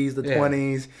 50s, the Yeah.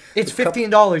 20s. It's the cup-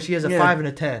 $15. He has a Yeah. 5 and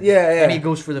a 10. Yeah, yeah. And he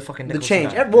goes for the fucking The nickels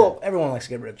change. and dimes. Well, everyone likes to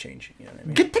get rid of change. You know what I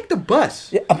mean? Take the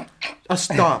bus. Yeah. A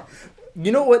stop.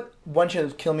 You know what? One shit that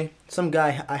would kill me. Some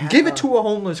guy. I had, Give it to a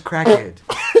homeless crackhead.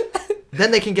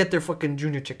 Then they can get their fucking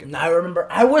junior chicken. I remember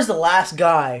I was the last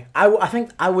guy. I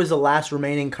think I was the last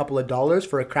remaining couple of dollars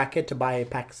for a crackhead to buy a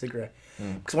pack of cigarette.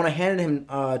 Because when I handed him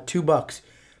 $2,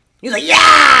 he was like,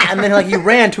 "Yeah!" And then like he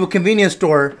ran to a convenience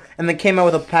store and then came out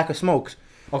with a pack of smokes.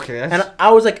 Okay, that's... And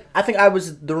I was like, I think I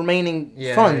was the remaining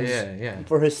funds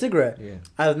for his cigarette. Yeah.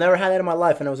 I've never had that in my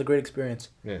life, and it was a great experience.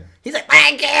 Yeah. He's like,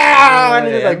 "Thank you!" And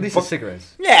he was like, at least it's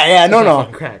cigarettes. Yeah, It's not no.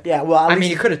 fucking crack. Yeah, well, I mean,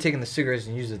 you could have taken the cigarettes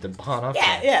and used it to pawn off.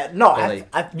 No,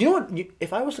 But, you know what?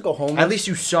 If I was to go home, at least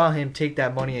you saw him take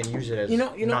that money and use it as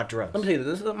not drugs. Let me tell you,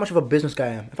 this is how much of a business guy I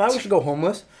am. If I was to go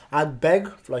homeless, I'd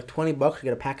beg for like $20 to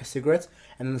get a pack of cigarettes,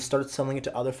 and then start selling it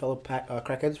to other fellow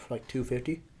crackheads for like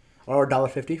 $2.50 or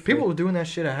 $1.50. People were doing that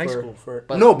shit at high school.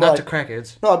 But not like, to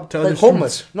crackheads. No, to like other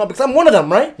homeless. students. No, because I'm one of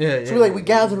them, right? Yeah, So yeah, we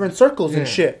gather in circles and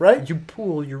shit, right? You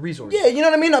pool your resources. Yeah, you know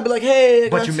what I mean? I'd be like, hey,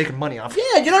 But you're making money off.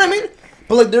 Yeah, you know what I mean?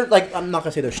 But like they're like, I'm not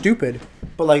gonna say they're stupid,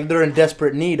 but like they're in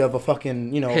desperate need of a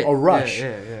fucking, Hit. a rush.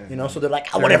 Yeah. You know, so they're like,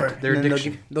 oh, whatever. Their And then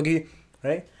addiction. they'll give you,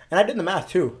 right? And I did the math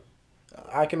too.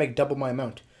 I can make double my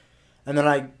amount, and then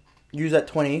I use that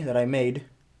 20 that I made,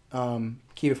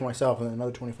 keep it for myself, and then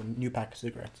another 20 for a new pack of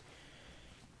cigarettes.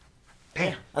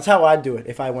 Damn. That's how I'd do it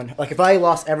if I went. Like if I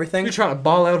lost everything. You're trying to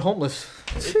ball out homeless.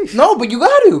 No, but you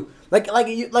got to.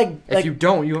 If you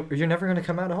don't, you're never gonna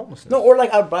come out of homelessness. No, or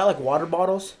like I'd buy like water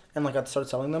bottles and like I'd start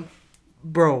selling them.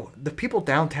 Bro, the people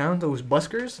downtown, those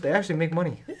buskers, they actually make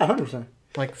money. Yeah, 100%.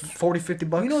 Like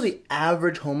 $40-$50. You know the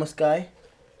average homeless guy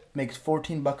makes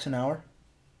 $14 an hour.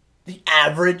 The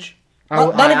average.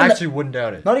 I actually wouldn't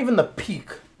doubt it. Not even the peak.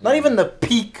 Not even the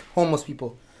peak homeless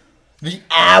people. The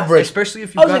average. Especially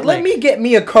if you I was like, let me get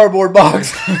me a cardboard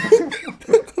box.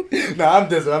 Nah, I'm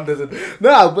dissing.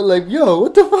 Nah, but like, yo,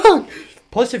 what the fuck?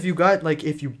 Plus, if you got, like,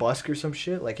 if you busk or some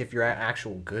shit, like, if you're an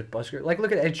actual good busker, like,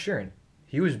 look at Ed Sheeran.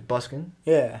 He was busking.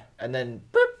 Yeah. And then,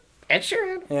 boop, Ed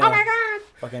Sheeran. Yeah. Oh, my God.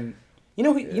 Fucking. You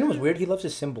know what's weird? He loves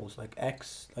his symbols, like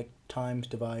X, like times,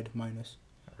 divide, minus.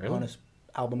 Really? On his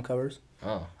album covers.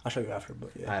 Oh. I'll show you after,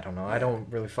 but yeah. I don't know. I don't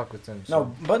really fuck with them.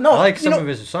 No, but no. I like you some know, of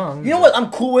his songs. You know what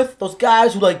I'm cool with? Those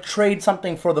guys who like trade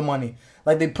something for the money.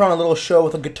 Like they put on a little show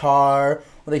with a guitar,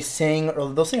 or they sing,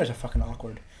 or those singers are fucking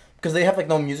awkward. Because they have like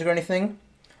no music or anything.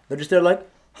 They're just there like,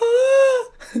 ah,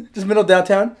 just middle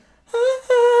downtown.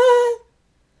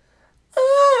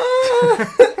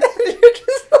 You're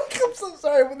just like, I'm so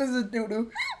sorry, but this is doo-doo.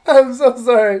 I'm so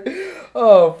sorry.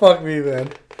 Oh, fuck me, man.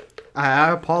 I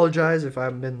apologize if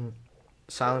I've been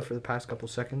silent for the past couple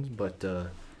seconds, but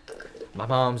my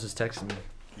mom's just texting me.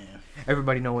 Yeah.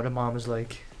 Everybody know what a mom is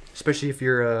like, especially if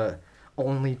you're a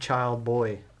only child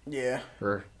boy. Yeah.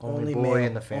 Or only boy male,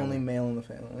 in the family. Only male in the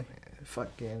family.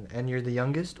 Fucking, and you're the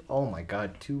youngest? Oh my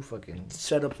god, 2 fucking...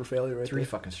 Set up for failure right 3 there.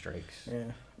 fucking strikes.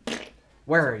 Yeah.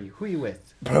 Where are you? Who are you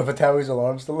with? Bro, Vitaly's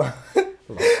alarm's still on.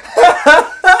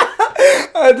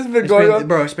 I just been going on.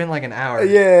 Bro, it's been like an hour.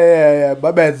 Yeah.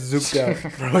 My man's zooped out.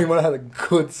 Bro, he might have had a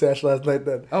good sesh last night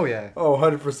then. Oh, yeah. Oh,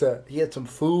 100%. He had some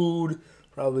food.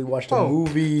 Probably watched a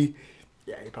movie.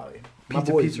 Yeah, he probably...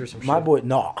 Pizza or some shit. My boy,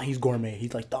 no, he's gourmet.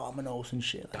 He's like Domino's and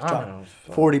shit. Like Domino's.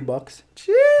 $40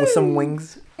 with some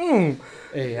wings.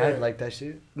 Hey, I like that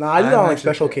shit. Nah, I do that on like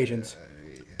special occasions.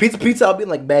 Pizza, I'll be in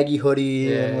like baggy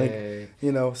hoodie and like,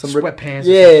 some sweatpants.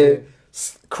 Yeah,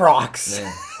 Crocs.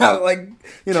 Yeah. Like,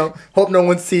 hope no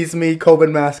one sees me.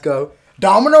 COVID mask up.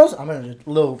 Domino's, I'm in a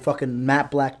little fucking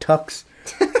matte black tux.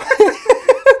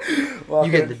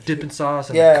 You get the dipping sauce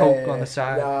and the Coke on the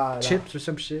side, chips or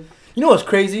some shit. You know what's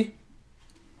crazy?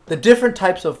 The different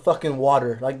types of fucking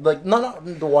water, like not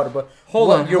the water, but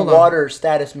your water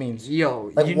status means.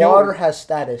 Yo, like water has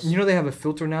status. You know they have a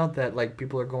filter now that like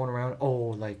people are going around. Oh,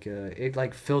 like it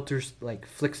like filters, like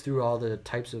flicks through all the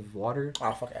types of water.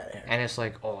 Oh, fuck out of here. And it's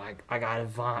like, oh, I got a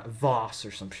Voss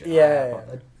or some shit. Yeah.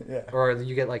 Or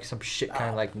you get like some shit kind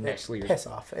of like Nestle. Piss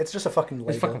off! It's just a fucking label.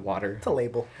 It's fucking water. It's a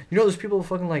label. You know, there's people who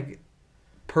fucking like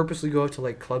purposely go to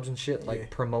like clubs and shit, like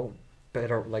promote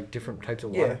better, like different types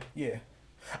of Yeah, water. yeah.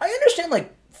 I understand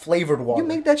like flavored water. You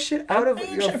make that shit out of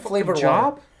your flavored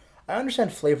job? water. I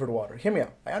understand flavored water. Hear me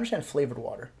out. I understand flavored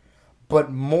water,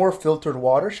 but more filtered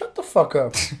water. Shut the fuck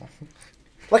up.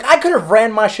 Like I could have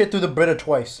ran my shit through the Brita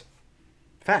twice.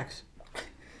 Facts.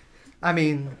 I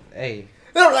mean, hey.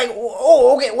 They're like,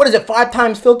 oh, okay. What is it? 5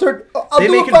 times filtered? I'll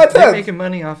do it 5 times. They're making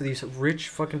money off of these rich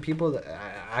fucking people.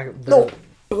 No,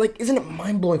 but like, isn't it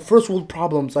mind blowing? First world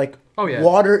problems, like, oh yeah,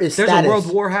 water is There's status. a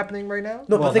world war happening right now.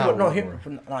 No, well, but think not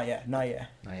not yet.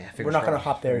 We're not gonna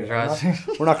hop there.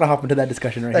 We're not gonna hop into that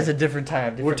discussion right now. That's a different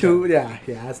time. We're too. Yeah,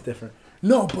 that's different.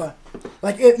 No, but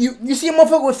like if you see a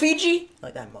motherfucker with Fiji,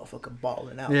 like that motherfucker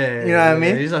balling out. Yeah, you know what I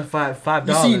mean. He's like $5.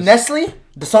 You see Nestle,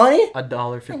 Dasani,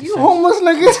 $1.50. You homeless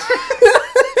niggas.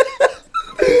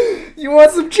 You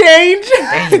want some change?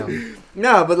 Damn.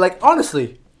 No, but like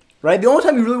honestly, right? The only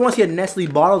time you really want to see a Nestle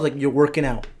bottle is like you're working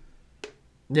out.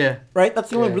 Yeah. Right? That's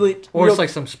the only really. Or it's like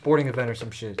some sporting event or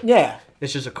some shit. Yeah.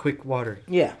 It's just a quick water.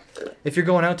 Yeah. If you're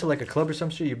going out to like a club or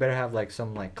some shit, you better have like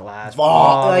some like glass.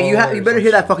 Like you better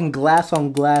hear that fucking glass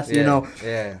on glass. Yeah. You know.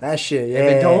 Yeah. That shit. Yeah.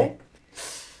 If they don't,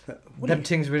 them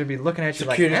things gonna be looking at you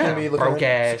like, gonna be looking broke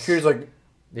ass. Security's like,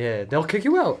 yeah, they'll kick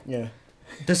you out. Yeah.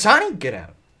 Dasani, get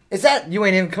out. Is that you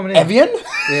ain't even coming in? Evian?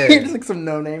 Yeah. Just like some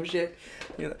no-name shit.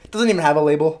 You know, it doesn't even have a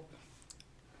label.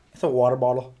 It's a water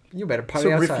bottle. You better It's party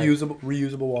a outside.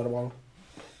 reusable water bottle.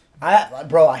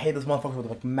 I hate those motherfuckers with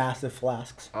like massive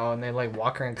flasks. Oh, and they like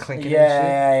walk around clinking.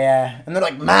 Yeah. And they're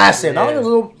like massive. Not like a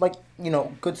little like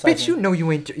good size. Bitch, you know you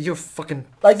ain't. You're fucking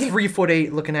like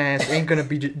 3'8" looking ass. Ain't gonna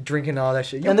be drinking all that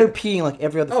shit. And they're peeing like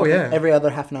every other. Every other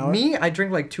half an hour. Me, I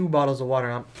drink like 2 bottles of water.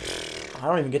 I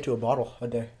don't even get to a bottle a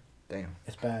day. Damn.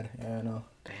 It's bad. Yeah, I know.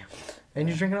 Damn. And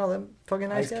you're drinking all that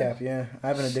fucking ice cap? Yeah, I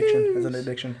have an addiction. It's an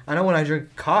addiction. I know when I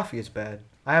drink coffee, it's bad.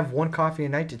 I have 1 coffee a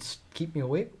night to keep me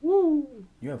awake. Woo.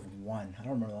 You have 1. I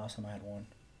don't remember the last time I had 1.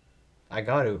 I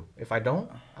got to. If I don't,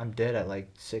 I'm dead at like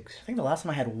 6. I think the last time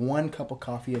I had 1 cup of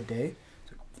coffee a day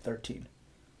was like 13.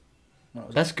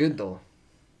 That's good though.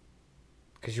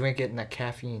 Cause you ain't getting that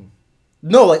caffeine.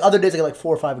 No, like other days I get like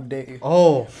 4 or 5 a day.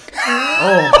 Oh.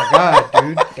 Oh my god,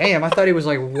 dude. Damn, I thought he was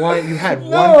like 1. You had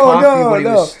 1 coffee when he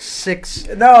was 6.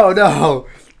 No. I'm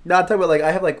talking about like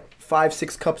I have like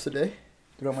 5-6 cups a day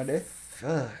throughout my day.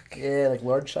 Fuck. Yeah, like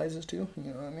large sizes too.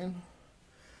 You know what I mean?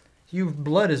 Your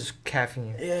blood is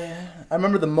caffeine. Yeah. I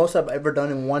remember the most I've ever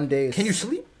done in one day. Can you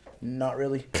sleep? Not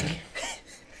really.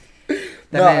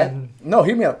 No,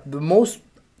 hear me out. The most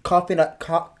caffeine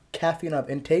I've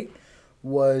intake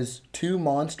was 2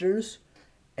 Monsters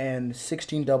and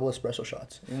 16 double espresso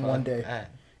shots in one day.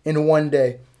 In one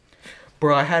day.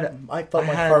 Bro, I felt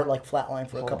my heart like flatline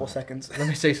for a couple seconds. Let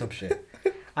me say some shit.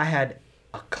 I had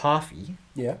a coffee.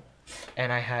 Yeah.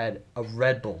 And I had a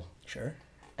Red Bull. Sure.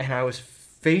 And I was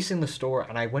facing the store,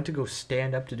 and I went to go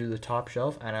stand up to do the top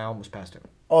shelf, and I almost passed out.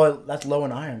 Oh, that's low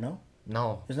in iron, no?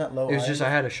 No. Isn't that low iron? It was just I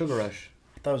had a sugar rush.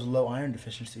 I thought it was low iron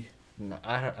deficiency. No,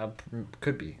 I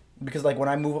could be. Because like when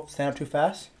I stand up too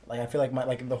fast, like I feel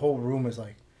like the whole room is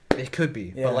like. It could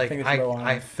be, yeah, but like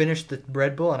I finished the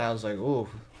Red Bull, and I was like, oh,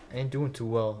 I ain't doing too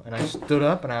well, and I stood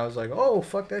up, and I was like, oh,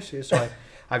 fuck that shit. So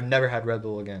I've never had Red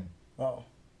Bull again. Oh.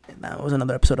 And that was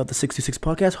another episode of the 66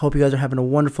 podcast. Hope you guys are having a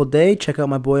wonderful day. Check out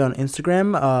my boy on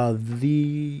Instagram,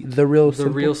 the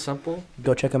real simple.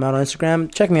 Go check him out on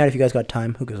Instagram. Check me out if you guys got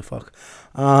time. Who gives a fuck?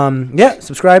 Yeah,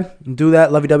 subscribe. Do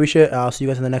that lovey-dovey shit. I'll see you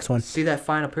guys in the next one. See that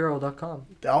fineapparel.com.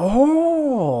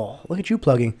 Oh, look at you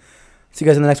plugging. See you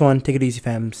guys in the next one. Take it easy,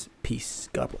 fams. Peace.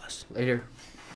 God bless. Later.